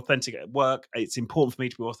want to be authentic at work. It's important for me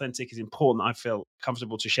to be authentic. It's important that I feel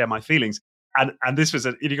comfortable to share my feelings. And this was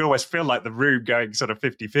you can always feel like the room going sort of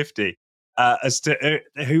 50-50 as to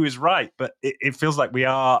who is right, but it feels like we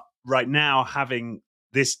are right now having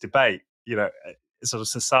this debate, sort of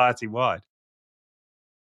society wide.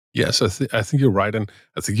 Yes, I think you're right, and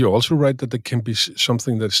I think you're also right that there can be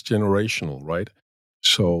something that's generational, right?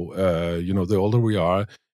 So, the older we are,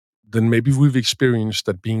 then maybe we've experienced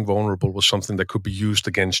that being vulnerable was something that could be used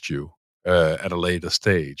against you at a later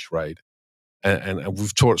stage, right? and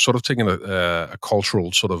we've sort of taken a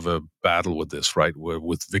cultural sort of a battle with this, right?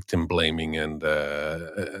 With victim blaming and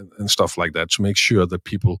stuff like that, to make sure that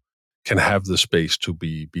people can have the space to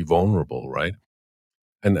be vulnerable, right?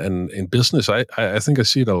 And in business, I think I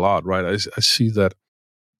see it a lot, right? I see that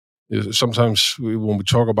sometimes when we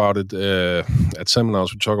talk about it at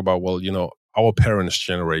seminars, we talk about, well, our parents'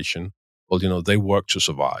 generation, well, they worked to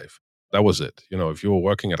survive. That was it. If you were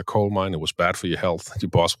working at a coal mine, it was bad for your health. Your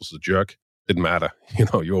boss was a jerk. Didn't matter.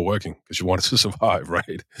 You were working because you wanted to survive,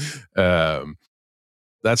 right? Um,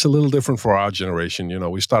 that's a little different for our generation.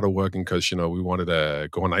 We started working because, we wanted to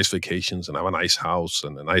go on nice vacations and have a nice house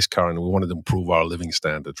and a nice car, and we wanted to improve our living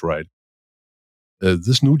standards, right?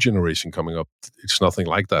 This new generation coming up, it's nothing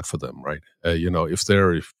like that for them, right? If I don't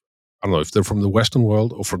know if they're from the Western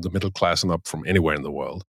world or from the middle class and up from anywhere in the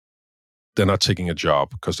world, they're not taking a job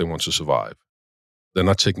because they want to survive. They're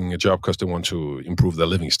not taking a job because they want to improve their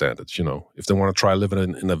living standards. If they want to try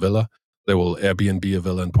living in a villa, they will Airbnb a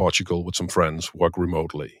villa in Portugal with some friends, work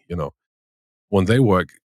remotely. When they work,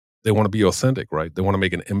 they want to be authentic, right? They want to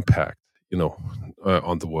make an impact,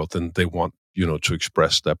 on the world, and they want, to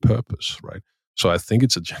express their purpose, right? So I think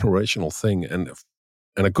it's a generational thing, and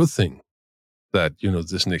a good thing that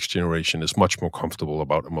this next generation is much more comfortable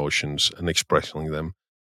about emotions and expressing them,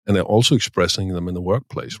 and they're also expressing them in the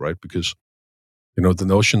workplace, right? Because the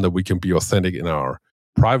notion that we can be authentic in our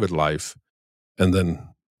private life and then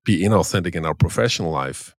be inauthentic in our professional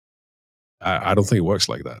life, I don't think it works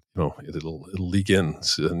like that. It'll leak in,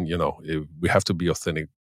 and we have to be authentic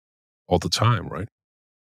all the time, right?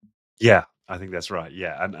 Yeah, I think that's right.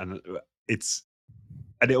 Yeah, and it's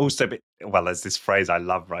and it also well, there's this phrase I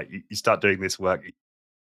love. Right, you start doing this work,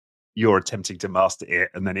 you're attempting to master it,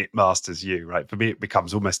 and then it masters you. Right. For me, it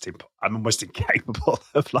becomes I'm almost incapable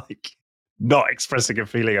of not expressing a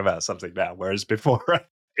feeling about something now. Whereas before,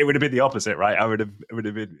 it would have been the opposite. Right. It would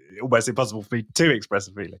have been almost impossible for me to express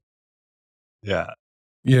a feeling. Yeah.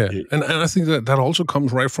 Yeah, It- and I think that also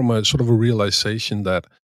comes right from a sort of a realization that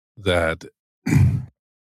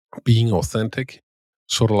being authentic,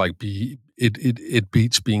 sort of like it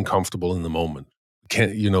beats being comfortable in the moment.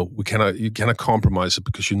 You cannot compromise it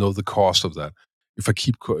because the cost of that. If I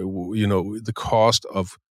keep the cost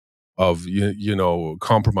of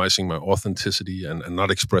compromising my authenticity and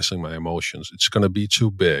not expressing my emotions, it's going to be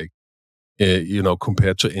too big,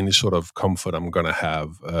 compared to any sort of comfort I'm going to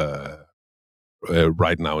have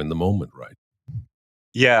right now in the moment, right?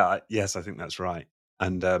 Yeah, yes, I think that's right.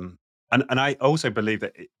 And and I also believe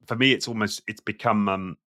that for me, it's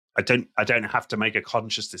become I don't have to make a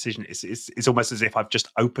conscious decision. It's almost as if I've just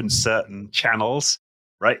opened certain channels,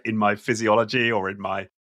 right, in my physiology or in my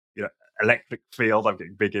you know electric field. I'm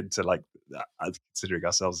getting big into considering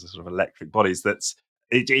ourselves as sort of electric bodies.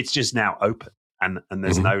 It's just now open, and Hmm.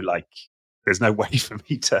 there's no way for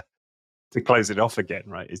me to close it off again,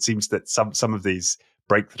 right? It seems that some of these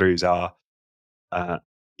breakthroughs are uh,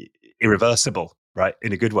 irreversible, right?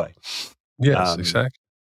 In a good way. Yes, Um, exactly.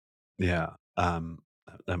 yeah,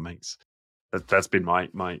 that makes that's been my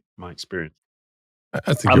experience.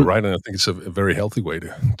 I think you're Um, right, and I think it's a very healthy way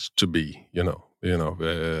to be.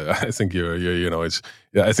 I think it's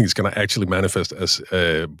yeah. I think it's going to actually manifest as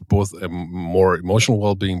both a more emotional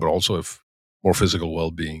well-being, but also more physical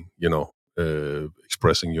well-being.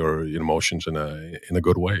 Expressing your emotions in a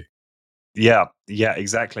good way. yeah, yeah,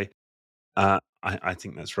 exactly. I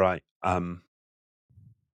think that's right. And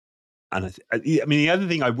I mean, the other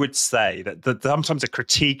thing I would say that sometimes a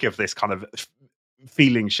critique of this kind of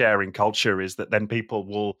feeling sharing culture is that then people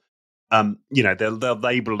will, they'll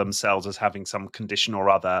label themselves as having some condition or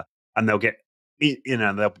other, and they'll get,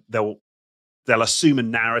 they'll assume a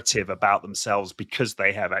narrative about themselves because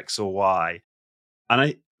they have X or Y.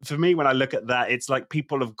 And for me, when I look at that, it's like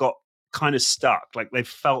people have got kind of stuck, like they've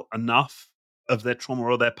felt enough of their trauma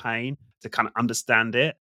or their pain to kind of understand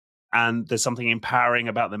it, and there's something empowering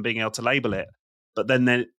about them being able to label it. But then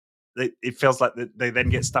it feels like they then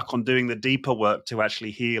get stuck on doing the deeper work to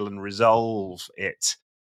actually heal and resolve it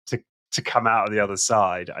to to come out of the other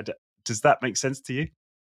side. Does that make sense to you?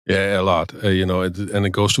 Yeah, a lot. And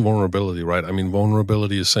it goes to vulnerability, right? I mean,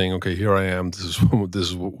 vulnerability is saying, okay, here I am. This is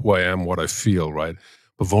this is who I am, what I feel, right?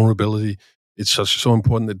 But vulnerability, it's so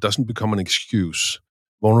important. It doesn't become an excuse.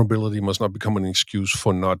 Vulnerability must not become an excuse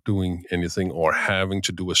for not doing anything or having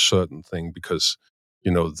to do a certain thing because,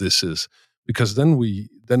 this is because then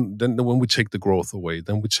when we take the growth away,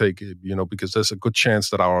 then we take it, because there's a good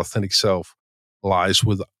chance that our authentic self lies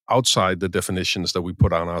with outside the definitions that we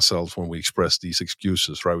put on ourselves when we express these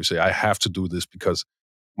excuses, right? We say, I have to do this because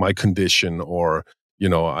my condition, or,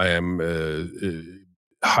 I am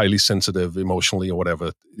highly sensitive emotionally or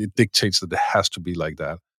whatever. It dictates that it has to be like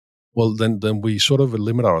that. Well, then we sort of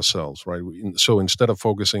limit ourselves, right? So instead of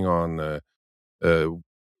focusing on uh,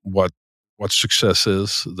 what success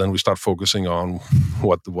is, then we start focusing on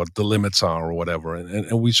what the limits are or whatever,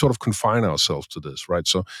 and we sort of confine ourselves to this, right?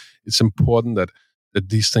 So it's important that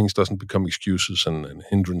these things doesn't become excuses and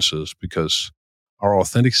hindrances, because our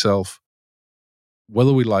authentic self,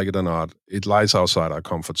 whether we like it or not, it lies outside our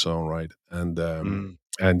comfort zone, right? Mm.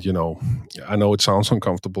 And I know it sounds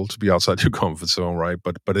uncomfortable to be outside your comfort zone, right?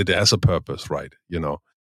 But it has a purpose, right?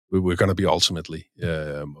 We're going to be ultimately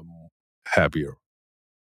happier.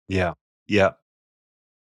 Yeah. Yeah.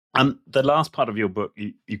 And the last part of your book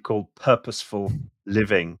you called purposeful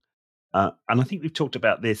living. And I think we've talked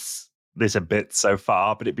about this a bit so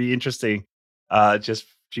far, but it'd be interesting just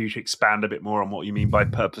for you to expand a bit more on what you mean by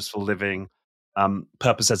purposeful living,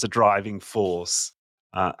 purpose as a driving force,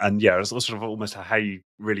 and yeah, it's also sort of almost how you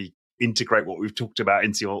really integrate what we've talked about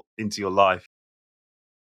into your life.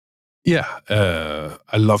 Yeah,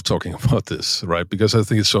 I love talking about this, right? Because I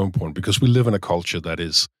think it's so important, because we live in a culture that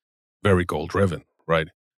is very goal driven, right?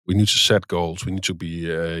 We need to set goals. We need to be,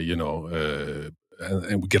 and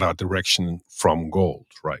we get our direction from goals,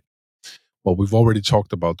 right? Well, we've already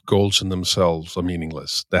talked about goals in themselves are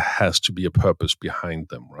meaningless. There has to be a purpose behind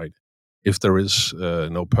them, right? If there is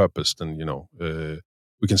no purpose, then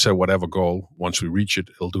we can set whatever goal. Once we reach it,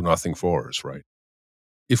 it'll do nothing for us, right?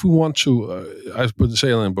 If we want to, I put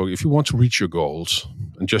say in the book, if you want to reach your goals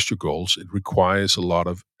and just your goals, it requires a lot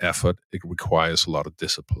of effort. It requires a lot of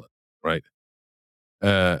discipline, right?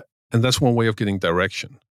 Uh, and that's one way of getting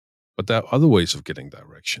direction. But there are other ways of getting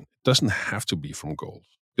direction. It doesn't have to be from goals.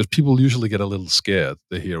 Because people usually get a little scared.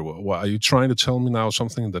 They hear, well, are you trying to tell me now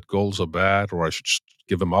something that goals are bad, or I should just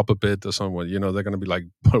give them up a bit or something? They're going to be like,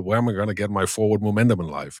 but where am I going to get my forward momentum in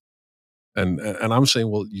life? And I'm saying,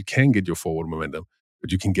 well, you can get your forward momentum,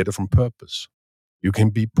 but you can get it from purpose. You can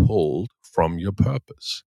be pulled from your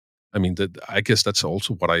purpose. I mean, I guess that's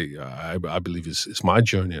also what I believe is my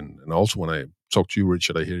journey, and also when I talk to you,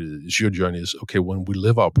 Richard, I hear is your journey is okay. When we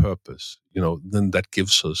live our purpose, then that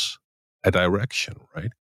gives us a direction,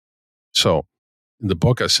 right? So in the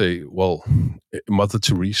book, I say, well, Mother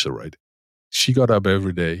Teresa, right? She got up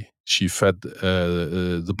every day. She fed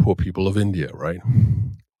the poor people of India, right?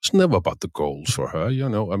 It's never about the goals for her,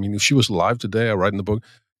 I mean, if she was alive today, I write in the book,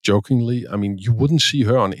 jokingly, I mean, you wouldn't see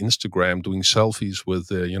her on Instagram doing selfies with,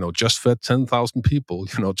 just fed 10,000 people.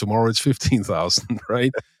 Tomorrow it's 15,000,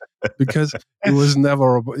 right? Because it's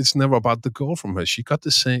never about the goal from her. She got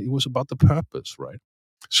the same, it was about the purpose, right?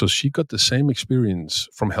 So she got the same experience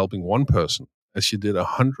from helping one person as she did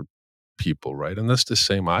 100 people, right? And that's the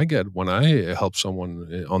same I get when I help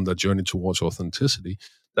someone on their journey towards authenticity.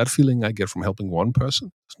 That feeling I get from helping one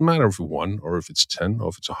person, doesn't matter if it's one or if it's 10 or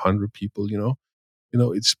if it's 100 people,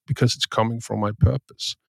 it's because it's coming from my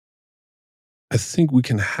purpose. I think we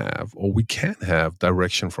can have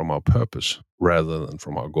direction from our purpose rather than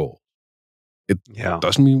from our goal. It Yeah.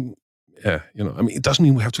 doesn't mean, yeah, I mean, it doesn't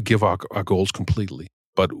mean we have to give our goals completely,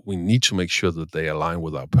 but we need to make sure that they align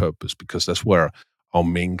with our purpose, because that's where our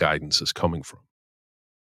main guidance is coming from.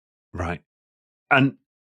 Right. And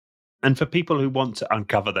and for people who want to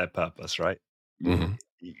uncover their purpose, right? y- Mhm.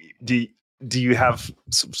 y- Do y- do you have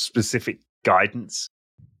some specific guidance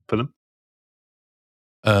for them?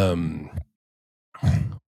 Um,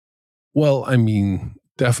 well, I mean,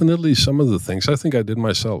 definitely some of the things I think I did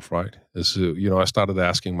myself, right? I started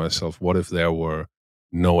asking myself, what if there were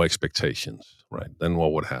no expectations, right? Then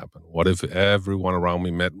what would happen? What if everyone around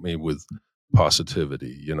me met me with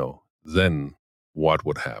positivity, Then what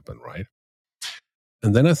would happen, right?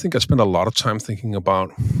 And then I think I spent a lot of time thinking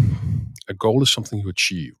about a goal is something you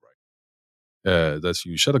achieve, right? That's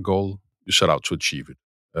you set a goal, you set out to achieve it.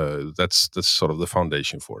 That's sort of the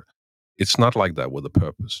foundation for it. It's not like that with a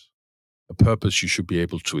purpose. A purpose you should be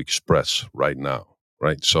able to express right now,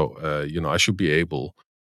 right? So, I should be able,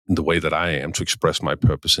 in the way that I am, to express my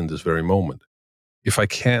purpose in this very moment. If I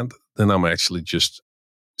can't, then I'm actually just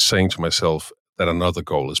saying to myself that another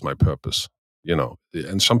goal is my purpose,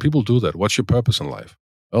 And some people do that. What's your purpose in life?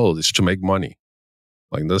 Oh, it's to make money.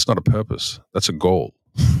 Like, that's not a purpose. That's a goal,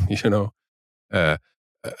 you know? Uh,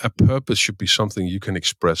 a purpose should be something you can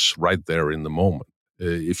express right there in the moment.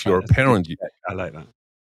 If Right, you're a that's a good parent, check. I like that.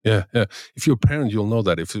 yeah, yeah. If you're a parent, you'll know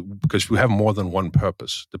that because we have more than one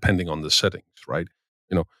purpose, depending on the settings, right?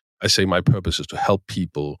 You know, I say my purpose is to help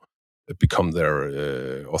people become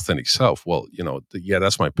their authentic self. Well, yeah,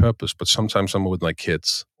 that's my purpose. But sometimes I'm with my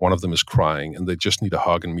kids. One of them is crying, and they just need a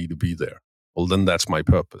hug and me to be there. Well, then that's my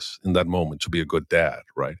purpose in that moment, to be a good dad,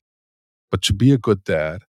 right? But to be a good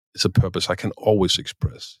dad, is a purpose I can always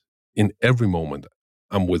express. In every moment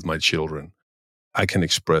I'm with my children, I can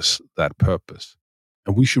express that purpose.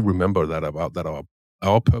 And we should remember that about that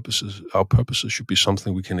our purposes should be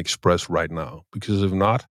something we can express right now. Because if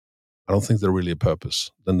not, I don't think they're really a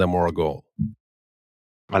purpose. Then they're more a goal.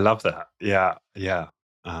 I love that. Yeah, yeah.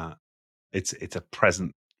 Uh, it's a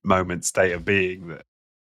present moment state of being that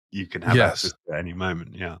you can have access Yes, to at any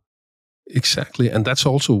moment. Yeah. exactly. And that's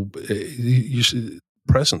also you see,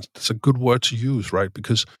 presence. That's a good word to use, right?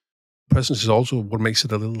 Because presence is also what makes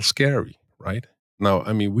it a little scary, right? Now,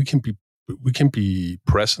 I mean, we can be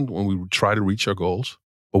present when we try to reach our goals,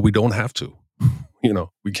 but we don't have to.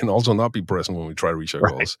 We can also not be present when we try to reach our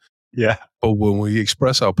Right. goals. Yeah. But when we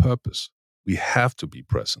express our purpose, we have to be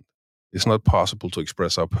present. It's not possible to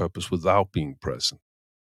express our purpose without being present.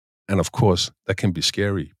 And of course, that can be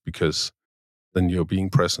scary because then you're being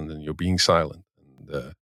present and you're being silent. And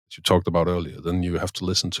as you talked about earlier, then you have to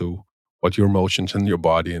listen to what your emotions and your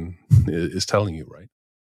body is telling you, right?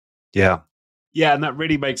 Yeah. Yeah, and that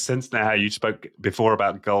really makes sense now how you spoke before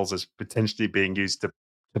about goals as potentially being used to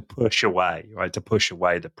push away, right? To push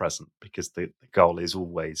away the present because the goal is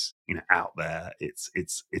always, out there. It's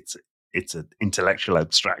an intellectual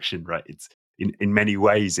abstraction, right? It's in many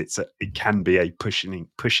ways it can be a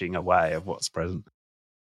pushing away of what's present.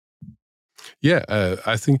 Yeah,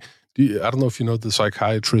 I think, I don't know if you know the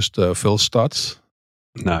psychiatrist Phil Stutz.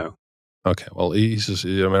 No. Okay, well, he's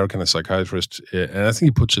an American psychiatrist, and I think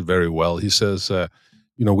he puts it very well. He says,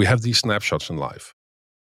 we have these snapshots in life,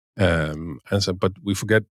 and so, but we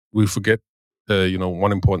forget,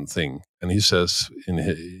 one important thing. And he says, in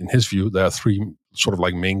his view, there are three sort of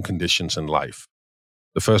like main conditions in life.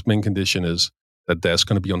 The first main condition is that there's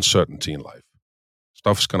going to be uncertainty in life.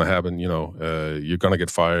 Stuff's going to happen. You're going to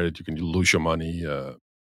get fired. You can lose your money.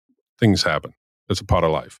 Things happen. That's a part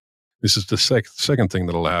of life. This is the second thing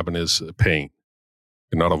that'll happen is pain.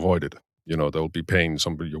 Cannot avoid it. There will be pain.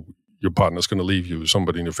 Your partner's going to leave you.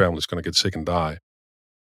 Somebody in your family is going to get sick and die.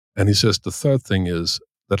 And he says the third thing is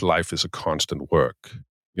that life is a constant work.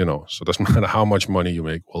 So it doesn't matter how much money you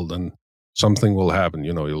make. Well, then something will happen.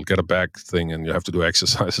 You'll get a back thing, and you have to do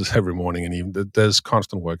exercises every morning. And even there's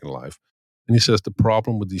constant work in life. And he says the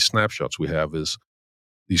problem with these snapshots we have is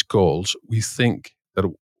these goals. We think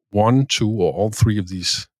that one, two, or all three of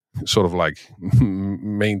these sort of like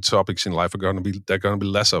main topics in life they're going to be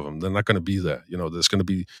less of them. They're not going to be there. There's going to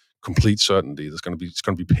be complete certainty. It's going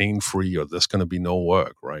to be pain free, or there's going to be no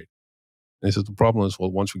work, right? And he said the problem is,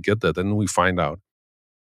 well, once we get there, then we find out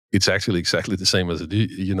it's actually exactly the same as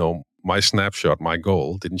my snapshot, my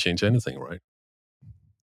goal didn't change anything, right?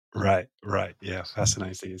 Right, right. Yeah,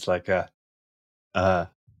 fascinating. It's like uh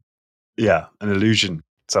yeah, an illusion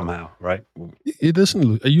somehow, right? It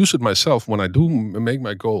isn't. I use it myself when I do make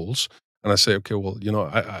my goals, and I say, okay, well,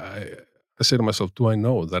 I say to myself, do I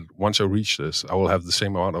know that once I reach this, I will have the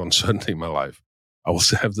same amount of uncertainty in my life, I will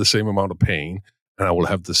have the same amount of pain, and I will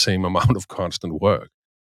have the same amount of constant work.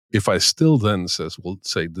 If I still then say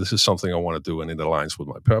this is something I want to do and it aligns with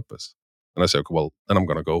my purpose, and I say, okay, well, then I'm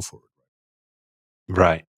going to go for it.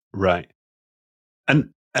 Right, right.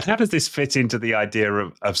 And how does this fit into the idea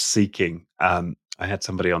of seeking? I had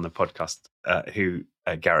somebody on the podcast who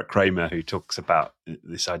Garrett Kramer, who talks about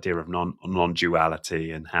this idea of non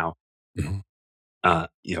duality and how Mhm.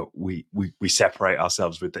 we separate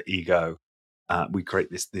ourselves with the ego. We create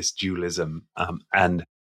this dualism, and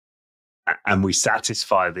we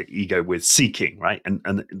satisfy the ego with seeking, right? And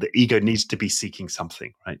the ego needs to be seeking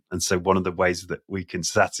something, right? And so one of the ways that we can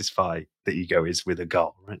satisfy the ego is with a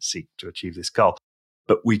goal, right? Seek to achieve this goal.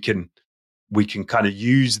 But we can kind of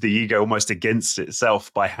use the ego almost against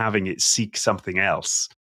itself by having it seek something else,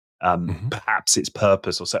 Mhm. perhaps its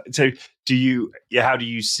purpose or so. So how do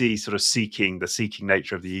you see sort of the seeking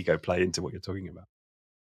nature of the ego play into what you're talking about?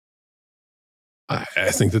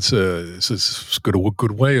 I think that's it's a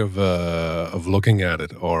good way of looking at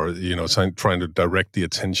it, or trying to direct the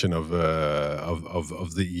attention of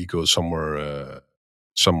the ego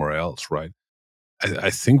somewhere else, right? I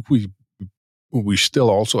think we still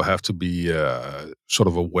also have to be sort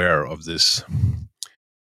of aware of this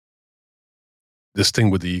thing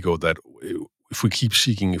with the ego that if we keep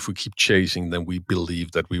seeking, if we keep chasing, then we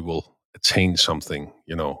believe that we will attain something,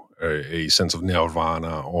 a sense of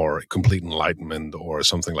nirvana or complete enlightenment or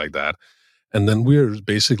something like that. And then we're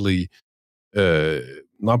basically uh,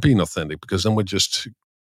 not being authentic, because then we're just,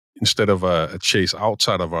 instead of a chase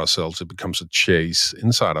outside of ourselves, it becomes a chase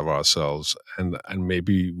inside of ourselves. And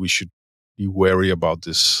maybe we should be wary about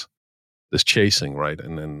this chasing, right?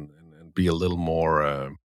 And be a little more,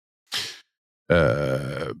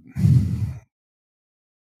 uh,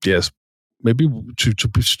 yes, maybe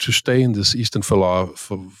to stay in this Eastern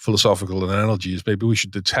philosophical analogies, maybe we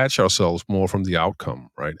should detach ourselves more from the outcome,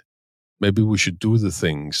 right? Maybe we should do the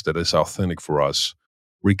things that is authentic for us,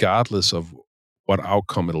 regardless of what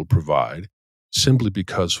outcome it'll provide, simply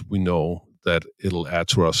because we know that it'll add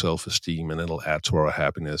to our self-esteem and it'll add to our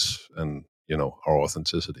happiness and, our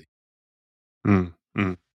authenticity. Mm,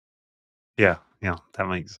 mm. Yeah, that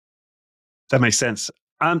makes sense.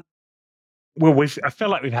 Well, I feel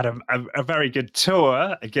like we've had a very good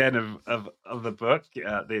tour again of the book,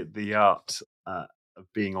 the art of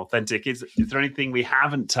being authentic. Is there anything we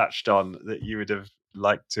haven't touched on that you would have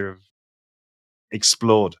liked to have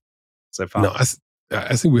explored so far? No,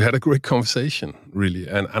 I think we had a great conversation, really,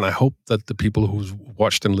 and I hope that the people who's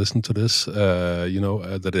watched and listened to this,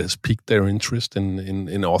 that it has piqued their interest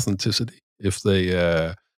in authenticity. If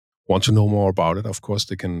they want to know more about it, of course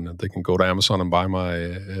they can go to Amazon and buy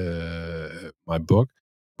my book.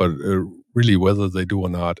 But really, whether they do or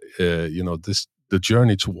not, the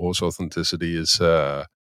journey towards authenticity is a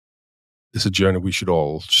journey we should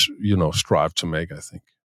all strive to make, I think.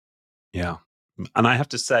 Yeah. And I have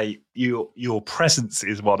to say, your presence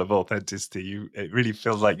is one of authenticity. It really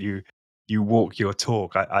feels like you walk your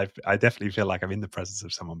talk. I definitely feel like I'm in the presence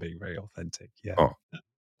of someone being very authentic. Yeah, Oh,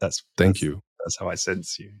 that's thank you. that's how I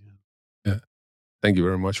sense you. Yeah, thank you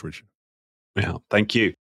very much, Richard. Yeah, thank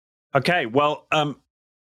you. Okay, well,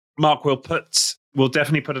 Mark, we'll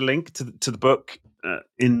definitely put a link to the book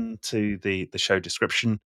into the show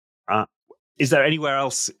description. Uh, is there anywhere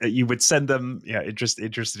else you would send them? Yeah,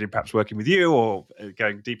 interested in perhaps working with you or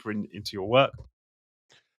going deeper into your work?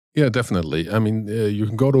 Yeah, definitely. I mean, you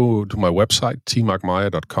can go to my website,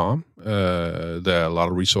 tmarkmeyer.com. There are a lot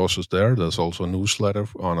of resources there. There's also a newsletter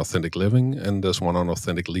on authentic living, and there's one on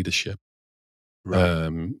authentic leadership.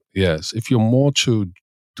 Right. Yes, if you're more to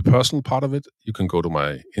the personal part of it, you can go to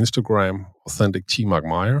my Instagram, authentic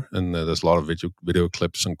tmarkmeyer, and there's a lot of video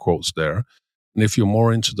clips and quotes there. And if you're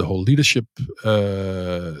more into the whole leadership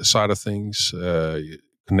side of things,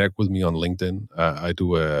 connect with me on LinkedIn. I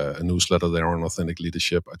do a newsletter there on authentic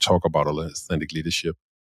leadership. I talk about authentic leadership.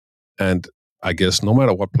 And I guess no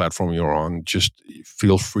matter what platform you're on, just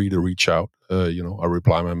feel free to reach out. I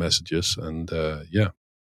reply my messages, and yeah.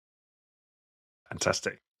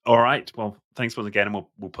 Fantastic. All right. Well, thanks once again, and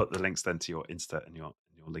we'll put the links then to your Insta and your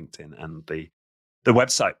LinkedIn and the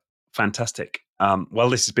website. Fantastic. Well,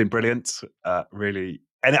 this has been brilliant. Really,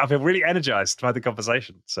 and I feel really energized by the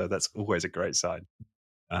conversation. So that's always a great sign.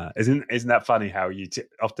 Isn't that funny how you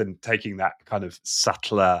often taking that kind of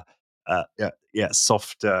subtler,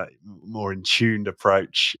 softer, more in tuned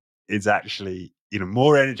approach is actually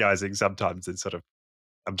more energizing sometimes than sort of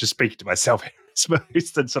I'm just speaking to myself here, I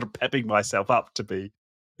suppose, than sort of pepping myself up to be,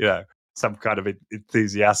 some kind of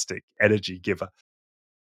enthusiastic energy giver.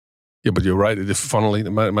 Yeah, but you're right. Funnily,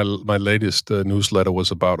 my latest newsletter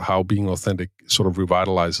was about how being authentic sort of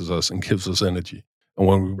revitalizes us and gives us energy. And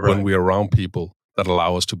when Right. we're around people that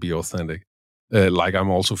allow us to be authentic, like I'm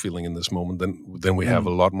also feeling in this moment, then we have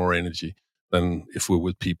a Mm. lot more energy than if we're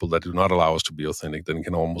with people that do not allow us to be authentic. Then it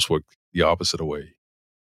can almost work the opposite way.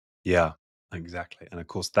 Yeah, exactly. And of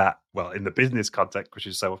course, in the business context, which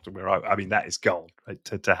is so often where I mean, that is gold, right?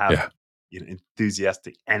 To have Yeah,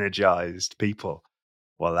 enthusiastic, energized people.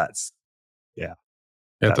 Well, yeah, yeah,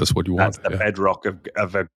 that that's what you that's want. the Yeah, bedrock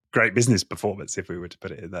of a great business performance, if we were to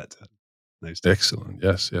put it in those terms. excellent.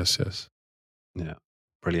 Yes, yes, yes. Yeah,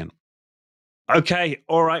 brilliant. Okay,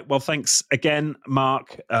 all right. Well, thanks again, Mark.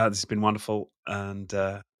 This has been wonderful, and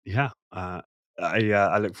I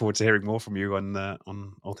look forward to hearing more from you on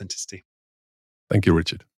authenticity. Thank you,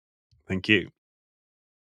 Richard. Thank you.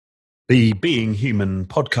 The Being Human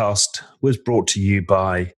podcast was brought to you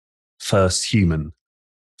by First Human.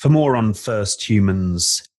 For more on First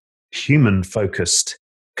Human's human-focused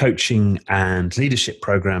coaching and leadership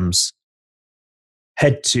programs,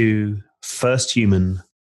 head to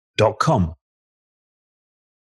firsthuman.com.